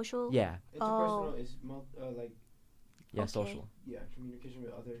being social? Yeah. Interpersonal is like Yeah, Okay. social. communication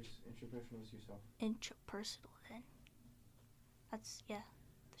with others. Interpersonal is yourself. Interpersonal then. That's the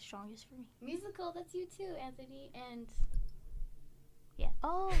strongest for me. Musical, that's you too, Anthony. And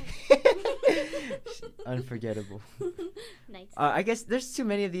Oh. Unforgettable. nice. I guess there's too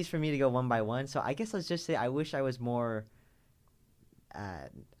many of these for me to go one by one. So I guess let's just say I wish I was more. I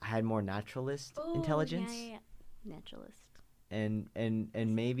had more naturalist intelligence. Yeah. Naturalist. And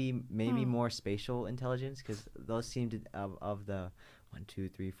maybe more spatial intelligence, because those seem to of the 1, 2,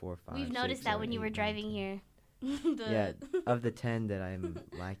 3, 4, 5. We've 6, noticed that 7, when you 8, were 9, driving 10. here. Yeah, of the 10 that I'm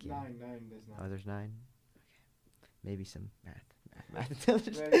lacking. 9, there's 9. Oh, there's 9. Okay. Maybe some math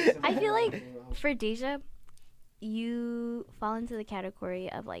intelligence. I feel like for Deja, you fall into the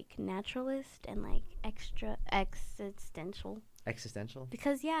category of like naturalist and like extra existential. Existential.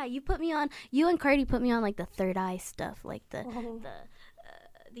 Because you and Cardi put me on like the third eye stuff, like the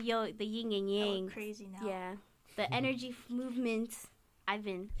the yin and I yang. look crazy now. Yeah, the energy movements. I've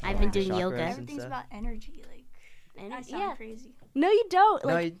been Yeah. doing Chakras yoga. and Everything's stuff. about energy. Like I sound crazy. No, you don't.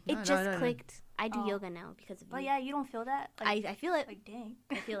 No, Like no, it just no. clicked. I do Oh. yoga now because of you. But yeah, you don't feel that. Like, I feel it. like dang.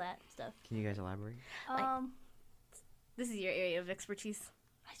 I feel that stuff. Can you guys elaborate? This is your area of expertise.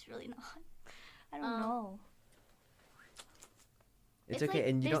 It's really not. I don't know. It's okay, like,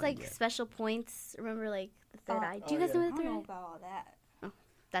 and you there's don't. like special points. Remember, like the third eye. Do you oh, guys yeah. know I the third don't know eye? about all that.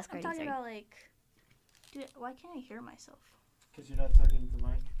 That's I'm Cardi. talking Sorry. about like, dude, why can't I hear myself? Because you're not talking to the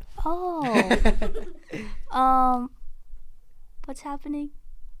mic. Oh. What's happening?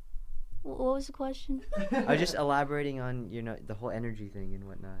 What was the question? I was just elaborating on the whole energy thing and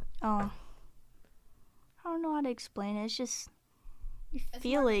whatnot. Oh. I don't know how to explain it. It's just you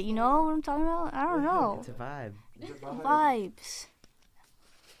feel it. You know what I'm talking about? I don't know. It's a vibe. Vibes.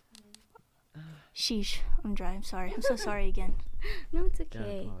 Sheesh. I'm dry. I'm sorry. I'm so sorry again. No, it's Don't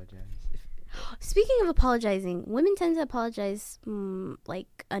okay. apologize. Speaking of apologizing, women tend to apologize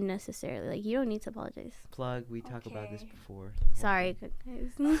like unnecessarily. Like you don't need to apologize. Plug. We talked about this Okay. before. Sorry,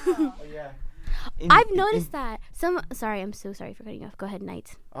 guys. Oh, yeah. I've noticed that Sorry, I'm so sorry for cutting you off. Go ahead,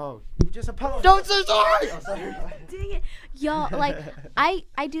 Knight. Oh, you just apologize. Don't say sorry. Oh, sorry. Dang it, y'all! Like I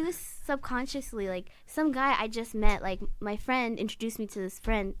do this subconsciously. Like some guy I just met. Like my friend introduced me to this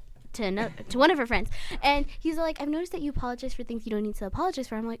friend. To one of her friends, and he's like, I've noticed that you apologize for things you don't need to apologize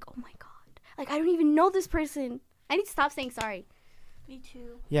for. I'm like, oh my god, like I don't even know this person. I need to stop saying sorry. Me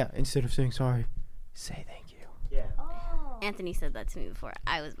too. Yeah, instead of saying sorry, say thank you. Yeah. Oh. Anthony said that to me before.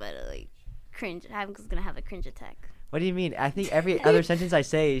 I was about to like cringe. I was gonna have a cringe attack. What do you mean? I think every other sentence I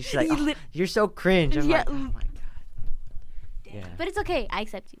say, she's like, "Oh, you're so cringe." I'm like, oh my god. Yeah. But it's okay. I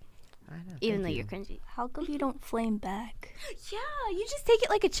accept you, I know. even thank though you. you're cringy. How come you don't flame back? Yeah, you just take it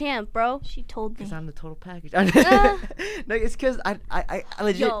like a champ, bro. She told me. Because I'm the total package. No, it's because I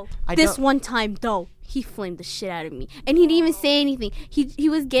legit. Yo, I this don't- one time though, he flamed the shit out of me, and he didn't even say anything. He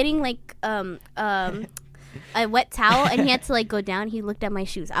was getting like a wet towel, and he had to like go down. He looked at my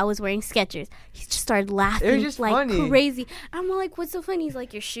shoes. I was wearing Skechers. He just started laughing just like funny. crazy. I'm like, what's so funny? He's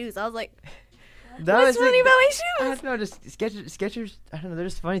like, your shoes. I was like, That what's was funny it. about my I shoes? don't know, just Skechers. I don't know, they're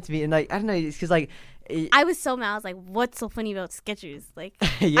just funny to me, and like I don't know, it's because like. I was so mad. I was like, what's so funny about Skechers? Like,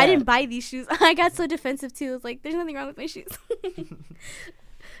 Yeah. I didn't buy these shoes. I got so defensive too. I was like, there's nothing wrong with my shoes.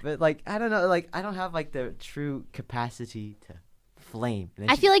 But like I don't know, like I don't have like the true capacity to flame. And then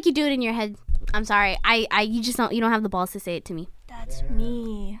I she- feel like you do it in your head. I'm sorry. You just don't. You don't have the balls to say it to me. That's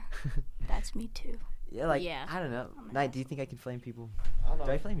me. That's me too. Yeah, like Yeah. I don't know. I'm an Knight, do you think I can flame people? I don't Do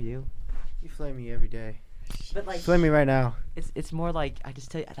know. I flame you? You flame me every day. But like Flame me right now. it's more like I just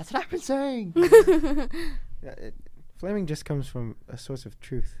tell you that's what I've been saying. Flaming just comes from a source of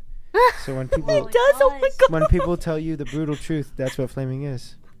truth. So when people It does. Oh my god. when people tell you the brutal truth, that's what flaming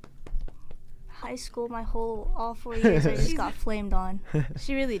is. High school, all 4 years, I just got flamed on.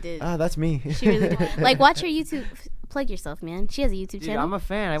 She really did. Ah, that's me. She really did. Like, watch her YouTube. Plug yourself, man. She has a YouTube Dude, channel. I'm a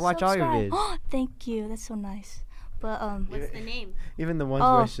fan. I watch all your Subscribe. vids. Thank you. That's so nice. But What's the name? Even the ones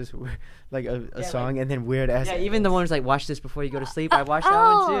Oh. where it's just like a Yeah, song and then weird ass. Yeah, even the ones like watch this before you go to sleep. I watched that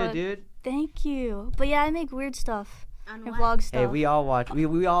one oh. too, dude. thank you. But yeah, I make weird stuff On and what? vlog stuff. Hey, we all watch.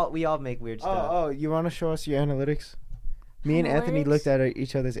 We all make weird stuff. Oh, you want to show us your analytics? Me and Anthony Analytics? looked at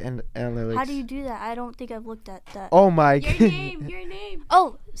each other's analytics. How do you do that? I don't think I've looked at that. Oh my. Your name. Your name.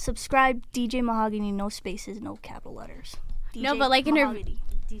 Oh, subscribe DJ Mahogany, no spaces, no capital letters. No, DJ but, like, in her- Mahogany.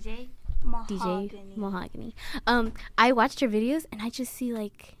 DJ. Mahogany. DJ Mahogany. I watched her videos and I just see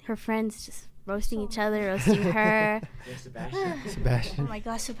like her friends just roasting So each other, roasting her. Yeah, Sebastian. Oh Sebastian. my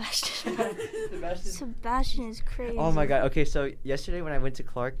god, Sebastian. Sebastian. Sebastian is crazy. Oh my god. Okay, so yesterday when I went to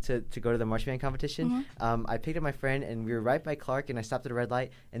Clark to go to the marching band competition, Mhm. I picked up my friend and we were right by Clark and I stopped at a red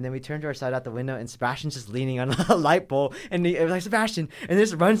light and then we turned to our side out the window and Sebastian's just leaning on a light pole and it was like Sebastian and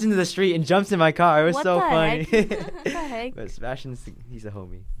just runs into the street and jumps in my car. It was What so the funny. heck? What the heck? But Sebastian's he's a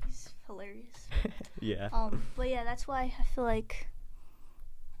homie. He's hilarious. Yeah. But yeah, that's why I feel like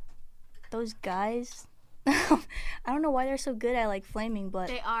those guys. I don't know why they're so good at like flaming, but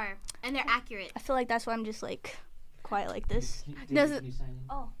They are, and they're accurate. I feel like that's why I'm just like quiet like this. Does it-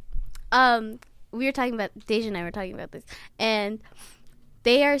 Oh, We were talking about Deja and I were talking about this, and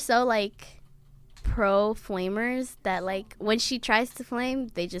they are so like pro flamers that like when she tries to flame,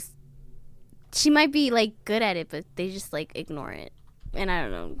 she might be like good at it, but they just like ignore it. And I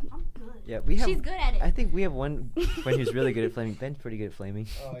don't know. I'm good. Yeah, we have. She's good at it. I think we have one friend who's really good at flaming. Ben's pretty good at flaming.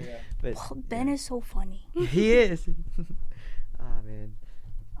 Oh yeah. But Oh, Ben is so funny. he is. Ah man.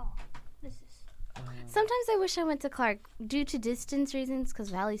 This is. Sometimes I wish I went to Clark due to distance reasons, because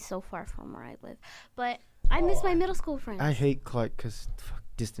Valley's so far from where I live. But I miss my middle school friends. I hate Clark because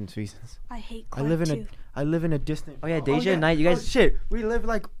distance reasons. I hate I Clark live in too. I live in a distant. Oh yeah, Deja yeah. and Knight, you Oh, guys. shit. We live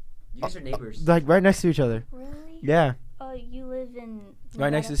like You guys are neighbors. right next to each other. Really? Yeah. Oh, you live in.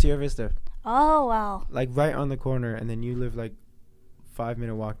 Right next to Nevada? Sierra Vista. Oh wow. Like right on the corner, and then you live like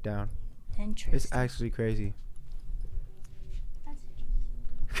 5-minute walk down. Interesting. It's actually crazy. That's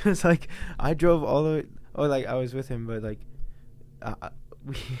Cause like I drove all the way. Oh, like I was with him, but like,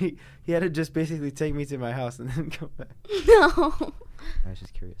 he had to just basically take me to my house and then come back. No. I was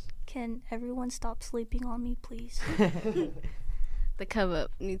just curious. Can everyone stop sleeping on me, please? The come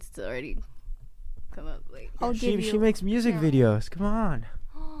up needs to already come up. Like, I'll give you. She makes music Yeah. videos. Come on.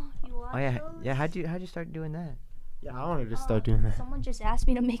 You watch Oh yeah, those? yeah. How'd you start doing that? Yeah, I wanted to start doing that. Someone just asked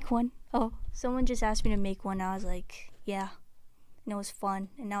me to make one. Oh, someone just asked me to make one. I was like, yeah. And it was fun.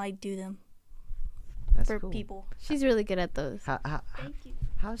 And now I do them That's for cool. people. she's really good at those. Thank you.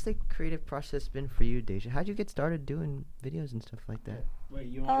 How's the creative process been for you, Deja? How'd you get started doing videos and stuff like that? Wait,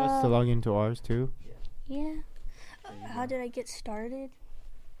 you want us to log into ours too? Yeah. How did I get started?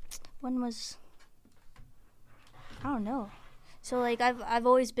 When was? I don't know. So like I've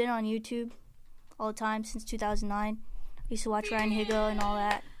always been on YouTube all the time since 2009. I used to watch Ryan Higa and all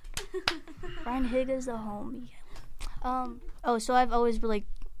that. Ryan Higa's the homie. Oh, so I've always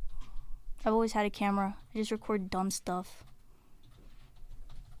had a camera. I just record dumb stuff.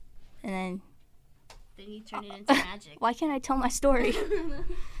 And then Then you turn it into magic. why can't I tell my story?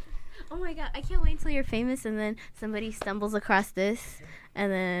 Oh my god, I can't wait until you're famous and then somebody stumbles across this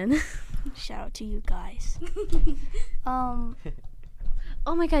and then Shout out to you guys. oh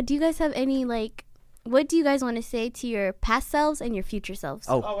my god, do you guys have any like what do you guys want to say to your past selves and your future selves?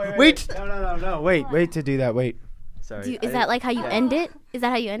 Oh, wait. No. Wait to do that. Wait. sorry. Is that like how you end it? Is that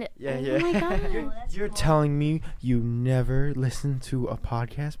how you end it? Yeah, Oh yeah. my god. You're telling me you never listened to a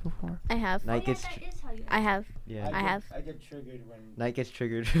podcast before? I have. Night gets I have. yeah. I have. I get triggered when. Night gets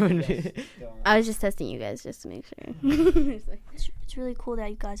triggered when I was just testing you guys just to make sure. It's really cool that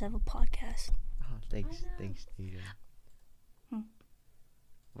you guys have a podcast. Oh, thanks, Deja.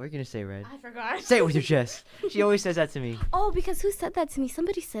 What are you gonna say, Red? I forgot. Say it with your chest. She always says that to me. Oh, because who said that to me?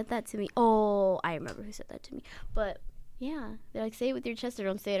 Somebody said that to me. Oh, I remember who said that to me. But yeah, they're like, say it with your chest or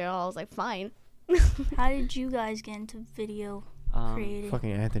don't say it at all. I was like, fine. How did you guys get into video creating?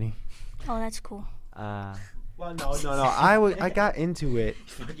 Fucking Anthony. Oh, that's cool. Well, no. I got into it.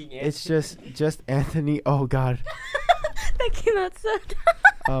 It's just Anthony. Oh God. That came out so.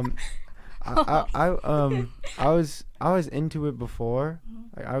 I was into it before.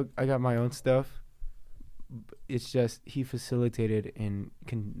 I got my own stuff. It's just he facilitated in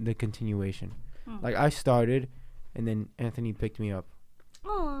the continuation. Like I started, and then Anthony picked me up,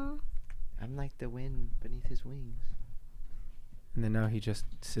 Aww. I'm like the wind beneath his wings. and then now he just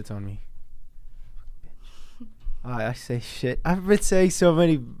sits on me. I say shit. I've been saying so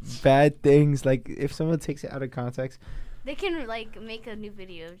many bad things. Like if someone takes it out of context, They can like make a new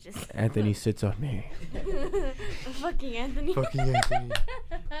video of just Anthony sits on me. fucking Anthony. Fucking Anthony.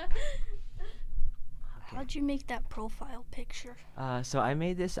 How'd you make that profile picture? So I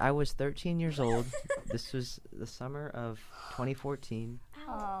made this. I was 13 years old. This was the summer of 2014.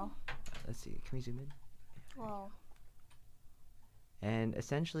 Oh, Let's see. Can we zoom in? well, And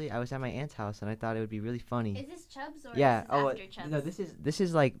essentially, I was at my aunt's house, and I thought it would be really funny. Is this Chubbs or Yeah. is this Oh, after Chubbs? no. This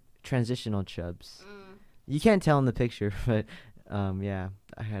is like transitional Chubbs. Mm. You can't tell in the picture, but yeah,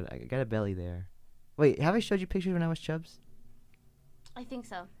 I got a belly there. Wait, have I showed you pictures when I was Chubbs? I think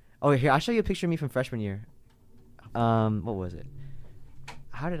so. Oh, here, I'll show you a picture of me from freshman year. What was it?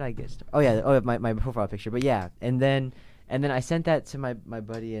 how did I get started? Oh yeah, my profile picture. But yeah, and then I sent that to my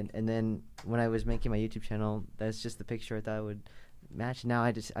buddy, and then when I was making my YouTube channel, that's just the picture I thought would match. Now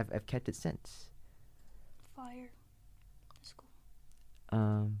I've kept it since. Fire. That's cool.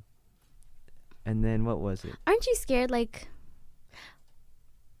 And then what was it? Aren't you scared? Like,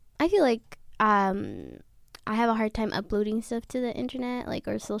 I feel like I have a hard time uploading stuff to the internet, like,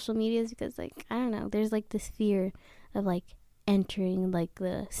 or social medias, because, like, I don't know, there's like this fear of like entering like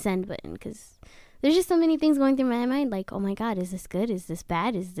the send button, because there's just so many things going through my mind, like, oh my god, is this good, is this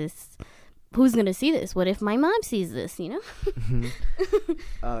bad, is this, who's gonna see this, what if my mom sees this, you know?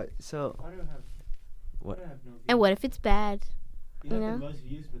 So Why do I have? What? Why do I have no views? And what if it's bad? You you have know? the most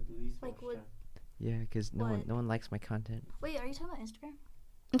views, but the least Like watch what- time. yeah, because no What? one likes my content. Wait, are you talking about Instagram?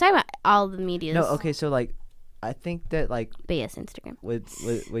 I'm talking about all the medias. No, okay, so like I think that like But yes, Instagram.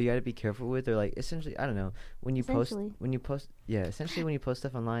 what you gotta be careful with, or like essentially I don't know, when you post essentially when you post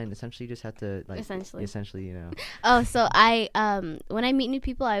stuff online, essentially you just have to like Essentially. you know. Oh, so I when I meet new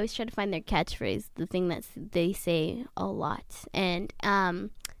people, I always try to find their catchphrase, the thing that they say a lot, and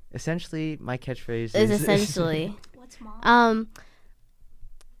Essentially my catchphrase is essentially What's mom?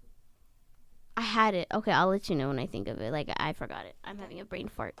 I had it. Okay, I'll let you know when I think of it. Like, I forgot it. I'm having a brain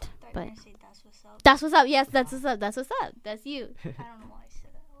fart. Thought you were But gonna say that's what's up. that's what's up. Yes, that's what's up. That's what's up. That's you. I don't know why I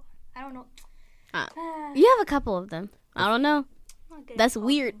said that. I don't know. You have a couple of them. I don't know. I'm not good at That's talking.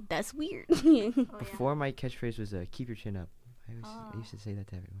 weird. That's weird. Oh, yeah. Before my catchphrase was keep your chin up. I Ah. used to say that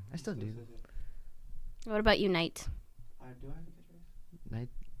to everyone. I still do. What about Unite? Do I have a catchphrase? Night.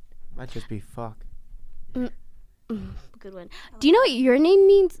 Might just be fuck. Good one. Do you know what your name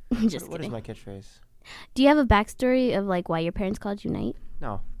means? Just What is kidding. my catchphrase? Do you have a backstory of like why your parents called you Knight?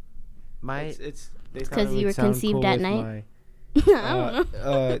 No. My It's they 'Cause thought it you would were sound conceived cool at with night? my- I don't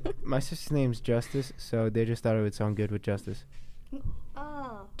know. My sister's name's Justice, so they just thought it would sound good with Justice.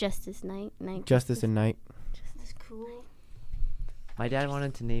 Oh, Justice Knight. Justice and Night. that's cool. my dad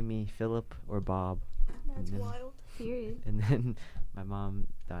wanted to name me Philip or Bob, That's then- wild. Period. and then my mom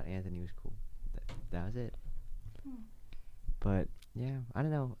thought Anthony was cool. That was it. Hmm. But yeah, I don't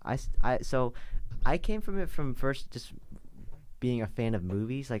know. So I came from it from first just being a fan of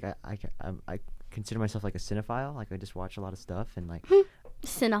movies. Like I consider myself like a cinephile. Like I just watch a lot of stuff and like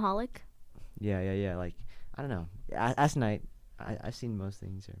Cinnaholic. yeah. Like I don't know. Last night I've seen most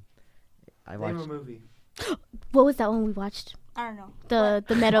things. Or I Name watched. a movie. What was that one we watched? I don't know.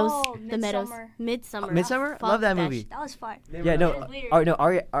 The Meadows. Oh, the Meadows. Midsummer. Midsummer. Midsummer? Love that Fuck movie. That was fun. Name Yeah, another no, That is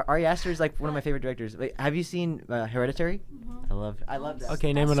weird. Ari Aster is like one of my favorite directors. Wait, have you seen Hereditary? Mhm. I love that.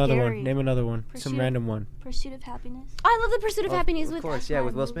 Okay, That's name another scary. one. Name another one. Some Pursuit- random one. Pursuit of Happiness. I love the Pursuit of Happiness Of with course, That's yeah, my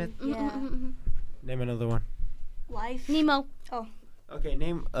with Will movie. Smith. Yeah. Name another one. Life. Nemo. Okay,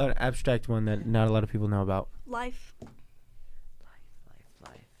 name an abstract one that not a lot of people know about. Life.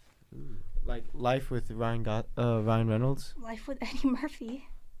 Life. Ooh. Like Life with Ryan Reynolds. Life with Eddie Murphy.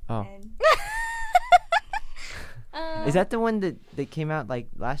 Oh. And Is that the one that came out like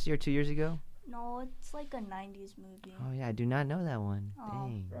last year or 2 years ago? no, it's like a 90s movie. Oh yeah, I do not know that one. Oh.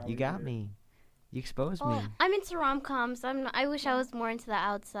 Dang, Probably you got good. me. You exposed Oh, me. I'm into rom-coms. I wish I was more into the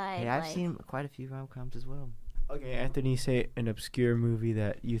outside. Hey, I've like- seen quite a few rom-coms as well. Okay, Anthony, say an obscure movie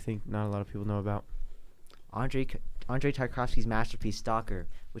that you think not a lot of people know about. Andrei Tarkovsky's masterpiece Stalker,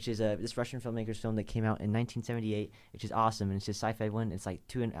 which is this Russian filmmaker's film that came out in 1978, which is awesome, and it's just sci-fi one. It's like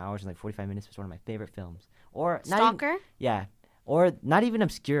 2 hours and like 45 minutes. It's one of my favorite films. Or not even, Stalker. yeah, or not even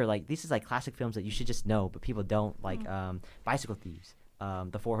obscure. Like these is like classic films that you should just know, but people don't. Like Bicycle Thieves,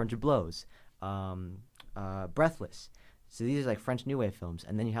 The 400 Blows, Breathless. So these are like French New Wave films,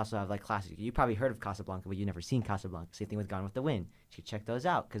 and then you also have like classic. You probably heard of Casablanca, but you've never seen Casablanca. Same thing with Gone with the Wind. You should check those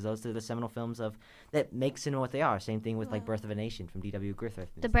out because those are the seminal films of that make cinema what they are. Same thing with like Birth of a Nation from D.W.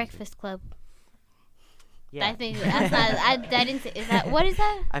 Griffith. The Breakfast Club. Yeah. I think that's not. I didn't say. Is that what is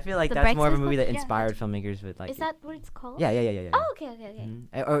that? I feel like The that's more of a Breakfast movie Club? that Yeah, inspired filmmakers with like. Is that what it's called? Yeah. Oh, okay.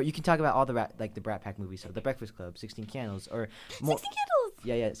 Mhm. Or you can talk about all the like the Brat Pack movies, so The Breakfast Club, 16 Candles, or more. 16 Candles.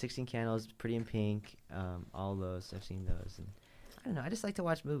 Yeah, 16 Candles, Pretty in Pink, all those. I've seen those, and I don't know. I just like to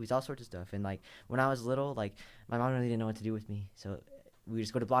watch movies, all sorts of stuff. And like when I was little, like my mom really didn't know what to do with me, so we would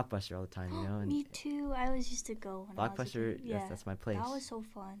just go to Blockbuster all the time, you know. And Me too. I always used to go. When I was a Blockbuster, kid. Yeah. that's my place. That was so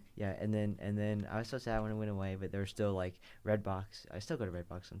fun. Yeah, and then I was so sad when it went away, but there was still like Redbox. I still go to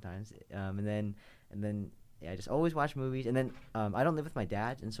Redbox sometimes. And then yeah, I just always watch movies. And then I don't live with my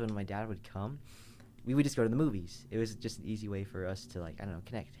dad, and so when my dad would come, we would just go to the movies. It was just an easy way for us to like, I don't know,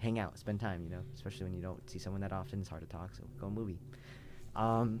 connect, hang out, spend time, you know, especially when you don't see someone that often. It's hard to talk, so go movie.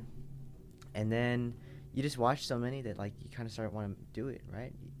 And then you just watch so many that like you kind of start want to do it,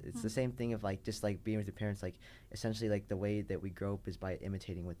 right? It's the same thing of like just like being with your parents. Like essentially, like the way that we grow up is by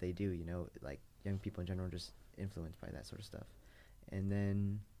imitating what they do. You know, like young people in general are just influenced by that sort of stuff. And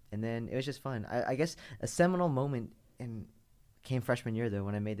then it was just fun. I guess a seminal moment came freshman year though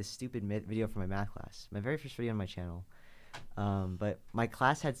when I made this stupid video for my math class, my very first video on my channel. But my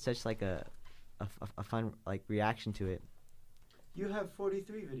class had such like a fun like reaction to it. You have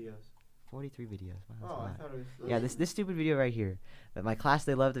 43 videos. 43 videos. Wow, that's a Oh, I lot. thought it was. Yeah, this stupid video right here. But my class,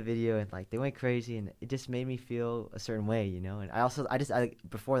 they loved the video and like they went crazy and it just made me feel a certain way, you know. And I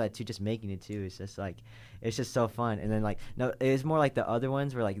before that too, just making it too. It's just like, it's just so fun. And then like no, it was more like the other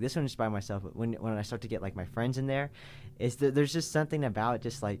ones where like this one's by myself. But when I start to get like my friends in there, there's just something about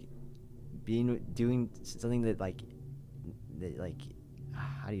just like doing something that like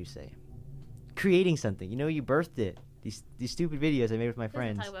how do you say, creating something. You know, you birthed it. These stupid videos I made with my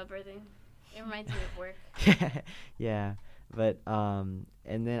friends. Talk about birthing. It reminds me of work. Yeah, but and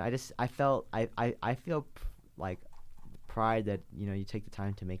then I feel like pride that, you know, you take the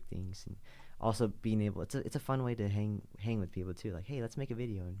time to make things, and also being able, it's a fun way to hang with people too. Like, hey, let's make a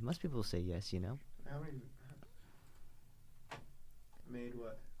video, and most people will say yes, you know. How many? Made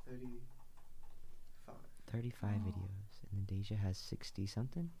what? 35. 35 videos, and then Deja has 60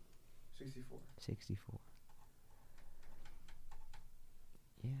 something. 64. 64.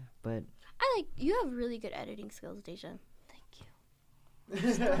 Yeah, but You have really good editing skills, Deja. Thank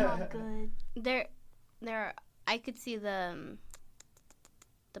you. Still not good. There. I could see the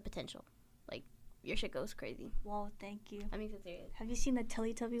potential. Like your shit goes crazy. Whoa, thank you. I mean, serious. Have you seen the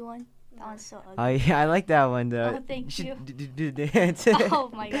Teletubby one? That one's so ugly. oh yeah, I like that one though. Oh, thank you. Do the dance. Oh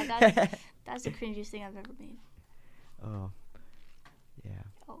my god, that's the cringiest thing I've ever made. Oh, yeah.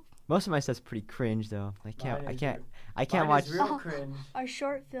 Oh. Most of my stuff's pretty cringe though. I can't Mine watch. is real Oh. cringe. Our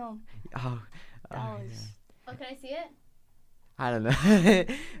short film. Oh, That was. yeah. Oh, can I see it? I don't know.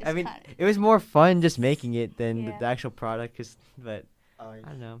 I mean, kinda- it was more fun just making it than Yeah. the actual product. But Oh, I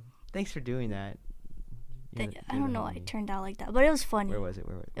don't know. Thanks for doing that. I don't know why it turned out like that, but it was funny. Where was it?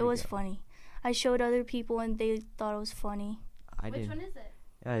 It was funny. I showed other people and they thought it was funny. I Which didn't. one is it?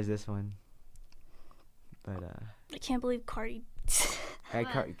 Yeah, it's this one. But I can't believe Cardi.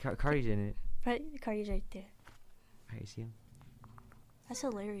 Cardi's in it. Cardi's right there. Right, you see him? That's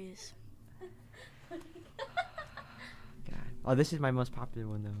hilarious. God. Oh, this is my most popular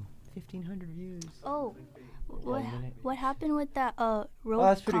one though. 1,500 views. Oh, what One minute. what happened with that road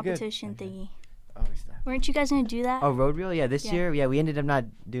that's pretty good. competition Okay. thingy? Oh, we stopped. Weren't you guys gonna do that? Oh, road reel? Yeah, this Yeah. year. Yeah, we ended up not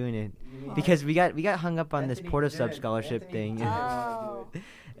doing it because we got hung up on this Anthony Porta did Sub it. scholarship Anthony thing. did Oh.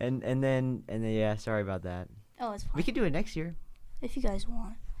 and then yeah, sorry about that. Oh, it's We fine could do it next year. if you guys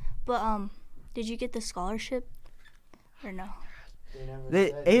want. But did you get the scholarship or no?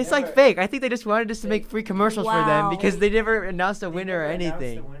 It's like fake. I think they just wanted us to make free commercials for them Wow. because they never announced a winner or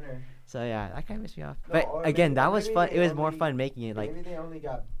anything. So yeah, that kind of pissed me off. But again, that was fun. It was more fun making it. Like Maybe they only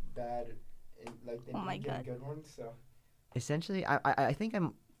got bad, Oh my God. good ones. So essentially, I think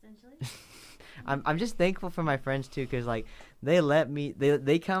Essentially. I'm just thankful for my friends too, cause like they let me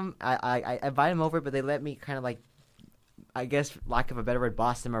they come. I invite them over, but they let me kind of like, I guess lack of a better word,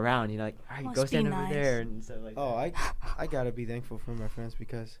 boss them around. You know, like all right, Must go be stand over nice. there and so like. Oh, I gotta be thankful for my friends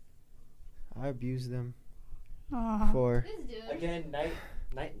because I abuse them for. This dude. Again,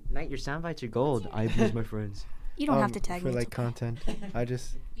 night. Your sound bites are gold. I abuse my friends. You don't have to tag for me. like It's okay. content. I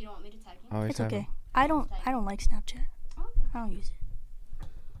just You don't want me to tag you? always It's have okay. 'em. I don't like Snapchat. Oh, okay. I don't use it.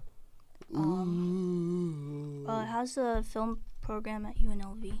 How's the film program at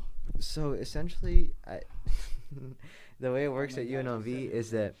UNLV? So essentially, the way it works my at God, UNLV you said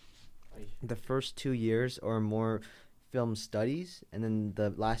is that the first 2 years are more film studies, and then the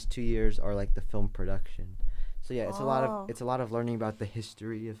last 2 years are like the film production. So yeah, it's a lot of learning about the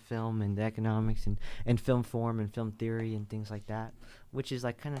history of film and the economics and film form and film theory and things like that, which is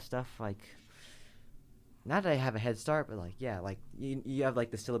like kind of stuff like. Not that I have a head start, but like yeah, like you have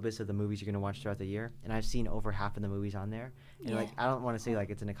like the syllabus of the movies you're gonna watch throughout the year, and I've seen over half of the movies on there. And Yeah. like I don't want to say like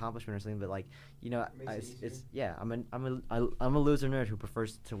it's an accomplishment or something, but like you know, Makes it it's easier. yeah. I'm a loser nerd who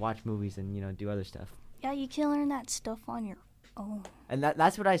prefers to watch movies and do other stuff. Yeah, you can learn that stuff on your own. And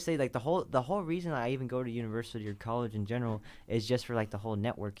that's what I say. Like the whole reason I even go to university or college in general is just for like the whole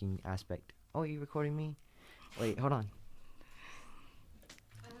networking aspect. Oh, are you recording me? Wait, hold on.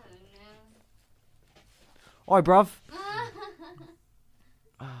 Oi, bruv.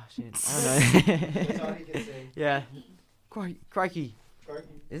 Oh shit. I don't know. That's all he can say. Yeah. Crikey.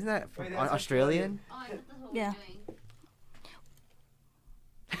 Isn't that Wait, from that's Australian? Oh, I thought that's what Yeah. we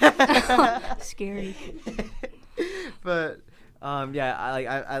were doing. Scary. But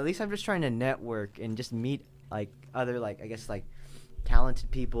Yeah, at least I'm just trying to network and just meet like other like I guess like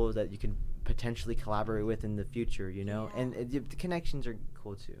talented people that you can potentially collaborate with in the future, you know. Yeah. And the connections are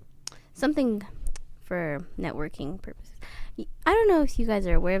cool too. Something for networking purposes. I don't know if you guys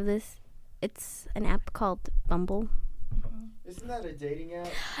are aware of this. It's an app called Bumble. Isn't that a dating app?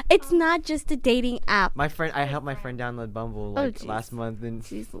 It's not just a dating app. I helped my friend download Bumble like jeez. last month, and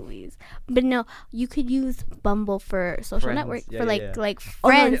Jeez Louise. But no, you could use Bumble for social Friends. network Yeah, for like yeah. like Oh,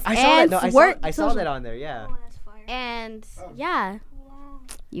 no, friends I saw and that. No, work. I saw social- that on there. Yeah. Oh, that's fire. And Oh. yeah, Wow.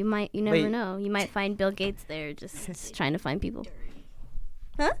 you never Wait. know. You might find Bill Gates there just trying to find people. Dirty.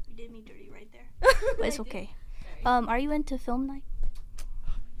 Huh? You did me dirty right there. But it's okay. Are you into film night?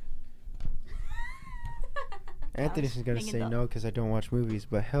 Anthony's gonna thinking say though. no because I don't watch movies,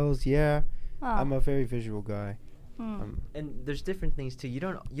 but hell's yeah, Oh. I'm a very visual guy. Hmm. And there's different things too. You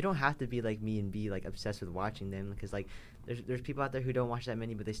don't have to be like me and be like obsessed with watching them, because like there's people out there who don't watch that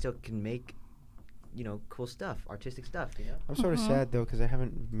many, but they still can make, you know, cool stuff, artistic stuff, you know. I'm sort of Mhm. sad though because I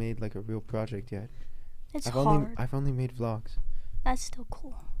haven't made like a real project yet. It's I've hard. only made vlogs. That's still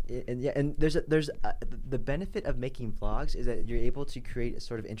cool. And yeah, and there's the benefit of making vlogs is that you're able to create a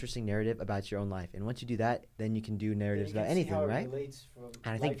sort of interesting narrative about your own life, and once you do that, then you can do narratives about anything, right?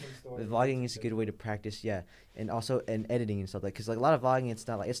 And I think the vlogging is a good way to practice, yeah, and also and editing and stuff like, because like a lot of vlogging, it's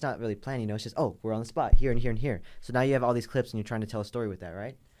not really planned, you know. It's just, oh, we're on the spot here and here and here. So now you have all these clips and you're trying to tell a story with that,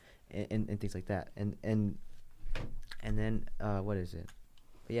 right? And things like that, and then what is it?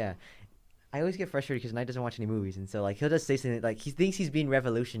 But yeah. I always get frustrated because Knight doesn't watch any movies, and so like he'll just say something like he thinks he's being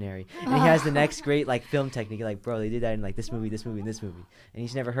revolutionary, and he has the next great like film technique. Like, bro, they did that in like this movie, and this movie, and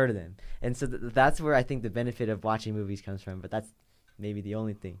he's never heard of them. And so that's where I think the benefit of watching movies comes from. But that's maybe the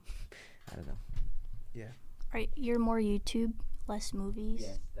only thing. I don't know. Right, you're more YouTube, less movies.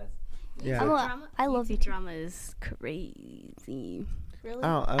 That's. Yeah. I love YouTube. Drama is crazy. Really?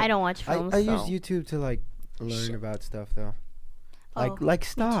 I don't watch I films. use so. YouTube to like learn about stuff though, Oh, like too.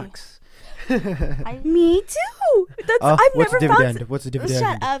 stocks. Me too. That's Oh, I've what's never a found. dividend? What's a dividend?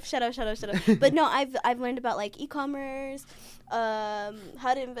 Shut up. But no, I've learned about like e-commerce, how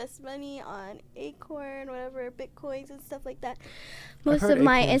to invest money on Acorn, whatever, Bitcoins and stuff like that. Most heard of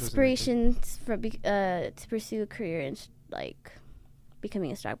my Acorns was inspirations to pursue a career in like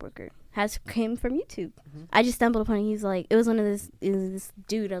becoming a stockbroker came from YouTube. I just stumbled upon it. He's like, it was this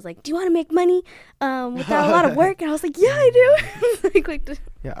dude. I was like, do you want to make money without a lot of work? And I was like, yeah, I do. I clicked.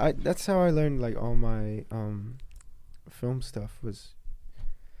 Yeah, that's how I learned like all my film stuff was.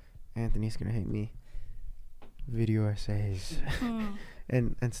 Anthony's gonna hate me. Video essays Hmm.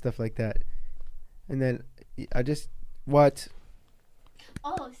 and stuff like that, and then I just what.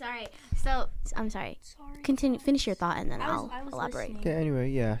 Oh, sorry. So I'm sorry. Sorry. Continue. Finish your thought, and then I was I'll elaborate. listening. Okay, anyway,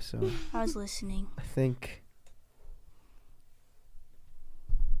 yeah. So I was listening. I think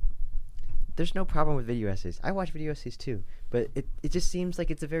There's no problem with video essays. I watch video essays too, but it just seems like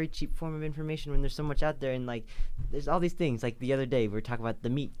it's a very cheap form of information when there's so much out there, and like there's all these things. Like the other day we were talking about the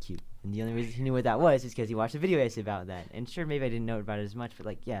meat cute, and the only reason he knew what that was is because he watched a video essay about that. And sure, maybe I didn't know about it as much, but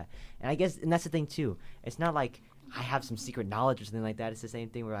like yeah. And I guess and that's the thing too. It's not like I have some secret knowledge or something like that. It's the same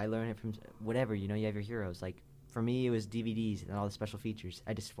thing where I learn it from whatever, you know. You have your heroes. Like for me, it was DVDs and all the special features.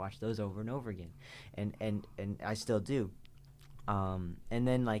 I just watched those over and over again, and I still do. And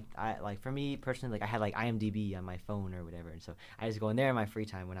then like for me personally, like I had like IMDb on my phone or whatever, and so I just go in there in my free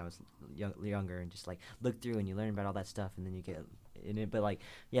time when I was younger and just like look through, and you learn about all that stuff, and then you get in it. But like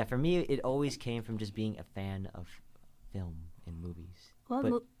yeah, for me it always came from just being a fan of film and movies. What?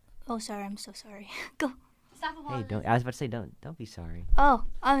 But- Oh, sorry. I'm so sorry. Go. Hey, don't. I was about to say don't be sorry. Oh,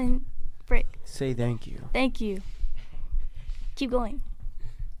 I mean, frick. say thank you. Thank you. Keep going.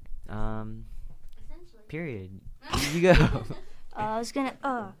 Period. You go. I was gonna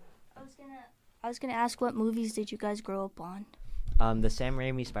ask what movies did you guys grow up on? The Sam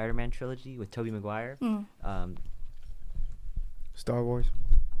Raimi Spider-Man trilogy with Tobey Maguire. Mm. Star Wars.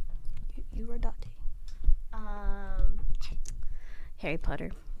 You were Dante. Harry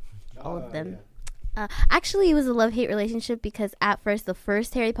Potter. All of them. Yeah. Actually, it was a love-hate relationship because at first, the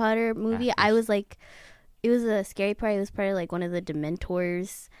first Harry Potter movie, I Actors. was like, it was a scary part. It was probably like one of the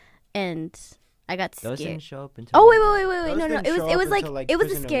Dementors, and I got Those scared. didn't show up until. Oh wait! Those No. didn't It show was up like until, it was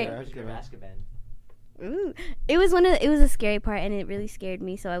a Prison of scary. Azkaban. Ooh. It was it was a scary part, and it really scared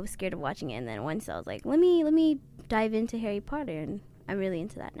me. So I was scared of watching it. And then once I was like, let me dive into Harry Potter, and I'm really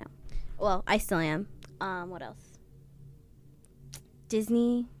into that now. Well, I still am. What else?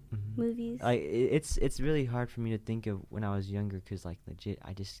 Disney movies. It's really hard for me to think of when I was younger because like legit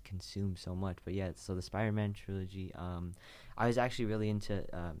I just consumed so much. But yeah, so the Spider-Man trilogy. I was actually really into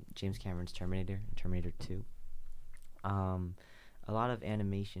James Cameron's Terminator 2. a lot of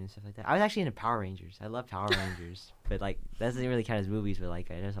animation and stuff like that. I was actually into Power Rangers. I love Power Rangers, but like that doesn't really count as movies. But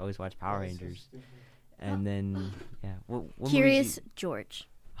like I just always watch Power Rangers. And then yeah, what Curious George.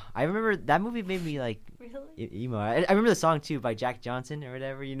 I remember that movie made me like Really? emo. I remember the song too by Jack Johnson or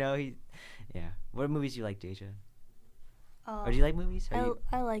whatever. You know yeah. What movies do you like, Deja? Or do you like movies?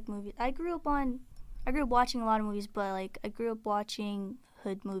 I like movies. I grew up watching a lot of movies, but like I grew up watching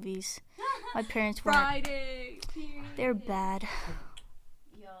hood movies. My parents weren't. Friday. They're bad.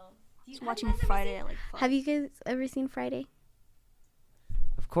 Yo. Just watching Friday at like 5. Have you guys ever seen Friday?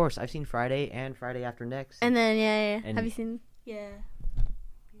 Of course, I've seen Friday and Friday After Next. And then yeah. And- Have you seen? Yeah.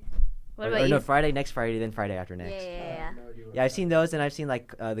 What Or about you? no, Friday, next Friday, then Friday After Next. Yeah. Yeah, I've seen those, and I've seen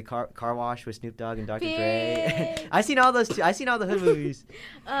like the car wash with Snoop Dogg and Dr. Dre. I've seen all those too. I've seen all the hood movies.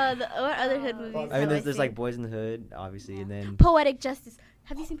 What other hood movies? I mean, have there's seen? like Boys in the Hood, obviously, and then Poetic Justice.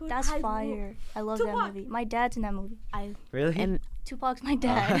 Have you seen Poetic? That's fire. I love Tupac. that movie. My dad's in that movie. really. And Tupac's my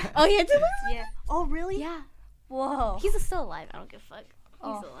dad. oh yeah, Tupac. Yeah. Oh really? Yeah, Whoa. he's still alive. I don't give a fuck. He's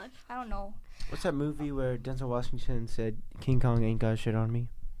Oh. still alive. I don't know. What's that movie where Denzel Washington said King Kong ain't got shit on me?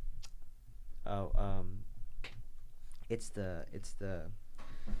 Oh, it's the.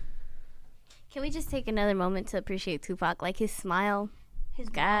 Can we just take another moment to appreciate Tupac? Like his smile. His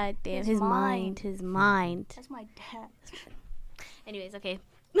God damn, his mind. His mind. That's my dad. Anyways, okay.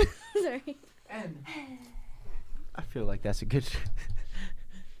 Sorry. I feel like that's a good.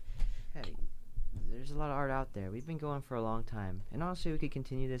 Hey, there's a lot of art out there. We've been going for a long time, and honestly, we could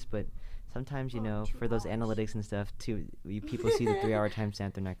continue this, but sometimes, you Oh, know, 2 for those hours. analytics and stuff, too, people see the 3-hour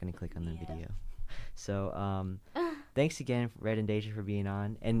timestamp, they're not going to click on the Yeah. video. So, thanks again, Red and Deja, for being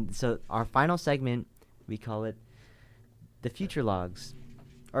on. And so, our final segment, we call it the Future Logs.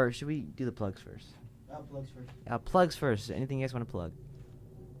 Or should we do the plugs first? Plugs first. Anything you guys want to plug?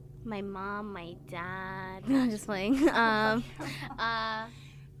 My mom, my dad. No, I'm just playing.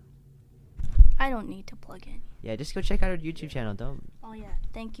 I don't need to plug in. Yeah, just go check out our YouTube channel. Don't. Oh yeah.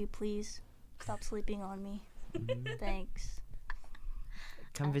 Thank you. Please stop sleeping on me. Thanks.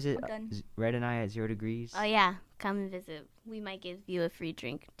 Come visit I'm done. Red and I at 0 Degrees. Oh yeah, come and visit. We might give you a free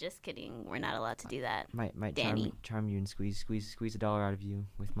drink. Just kidding. We're not allowed to do that. Might Danny. charm you and squeeze $1 out of you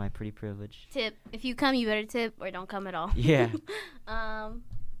with my pretty privilege. Tip. If you come, you better tip or don't come at all. Yeah.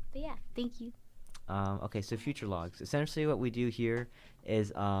 But yeah, thank you. Okay, so future logs. Essentially, what we do here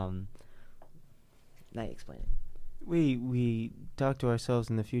is now explain it. We talk to ourselves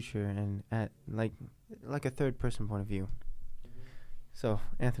in the future and at like a third person point of view. So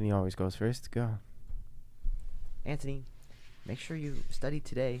Anthony always goes first. Go. Anthony, make sure you study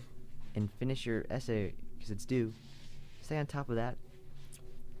today and finish your essay because it's due. Stay on top of that.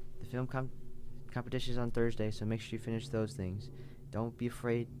 The film competition is on Thursday, so make sure you finish those things. Don't be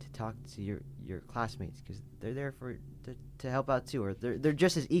afraid to talk to your classmates because they're there to help out too, or they're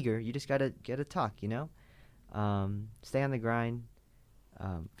just as eager. You just gotta talk, you know. Stay on the grind.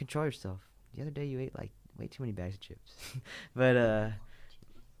 Control yourself. The other day you ate like way too many bags of chips, but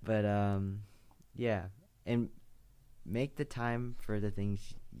yeah, and make the time for the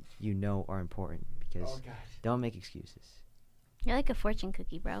things you know are important because don't make excuses. You're like a fortune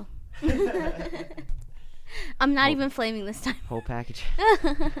cookie, bro. I'm not Well- even flaming this time. Whole package.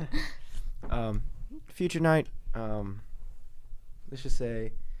 Future night. Let's just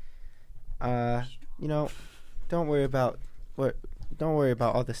say. You know, don't worry about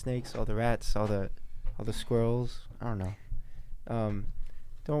all the snakes, all the rats, all the squirrels. I don't know.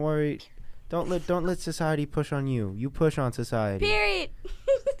 Don't worry. Don't let society push on you. You push on society. Period.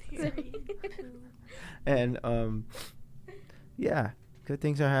 And yeah, good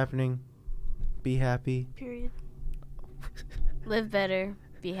things are happening. Be happy. Period. Live better.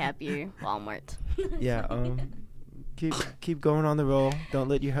 Be happier. Walmart. Yeah. Keep going on the roll. Don't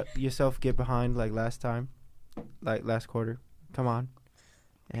let yourself get behind like last time, like last quarter. Come on,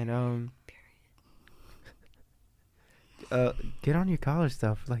 and get on your college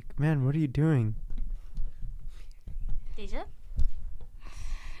stuff. Like, man, what are you doing? Deja?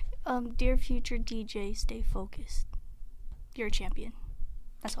 Dear future DJ, stay focused. You're a champion.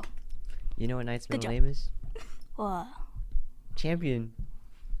 That's all. You know what Knight's Good middle job. name is? What? Champion.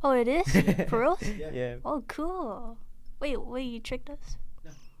 Oh, it is? For real? Yeah. Oh, cool. Wait, you tricked us?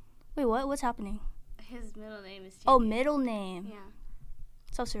 No. Wait, what? What's happening? His middle name is Oh, middle name. Yeah.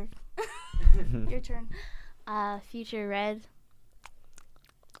 Self-serve. Your turn. Future Red.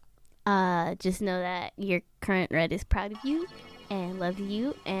 Just know that your current Red is proud of you and loves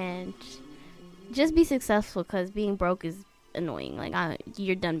you, and just be successful because being broke is annoying. Like,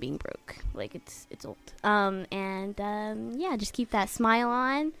 you're done being broke. Like, it's old. Yeah, just keep that smile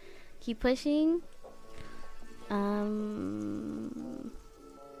on, keep pushing.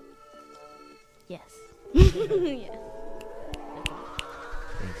 Yes. Yeah.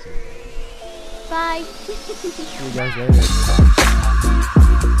 Thanks. Bye. See you guys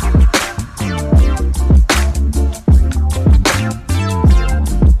later.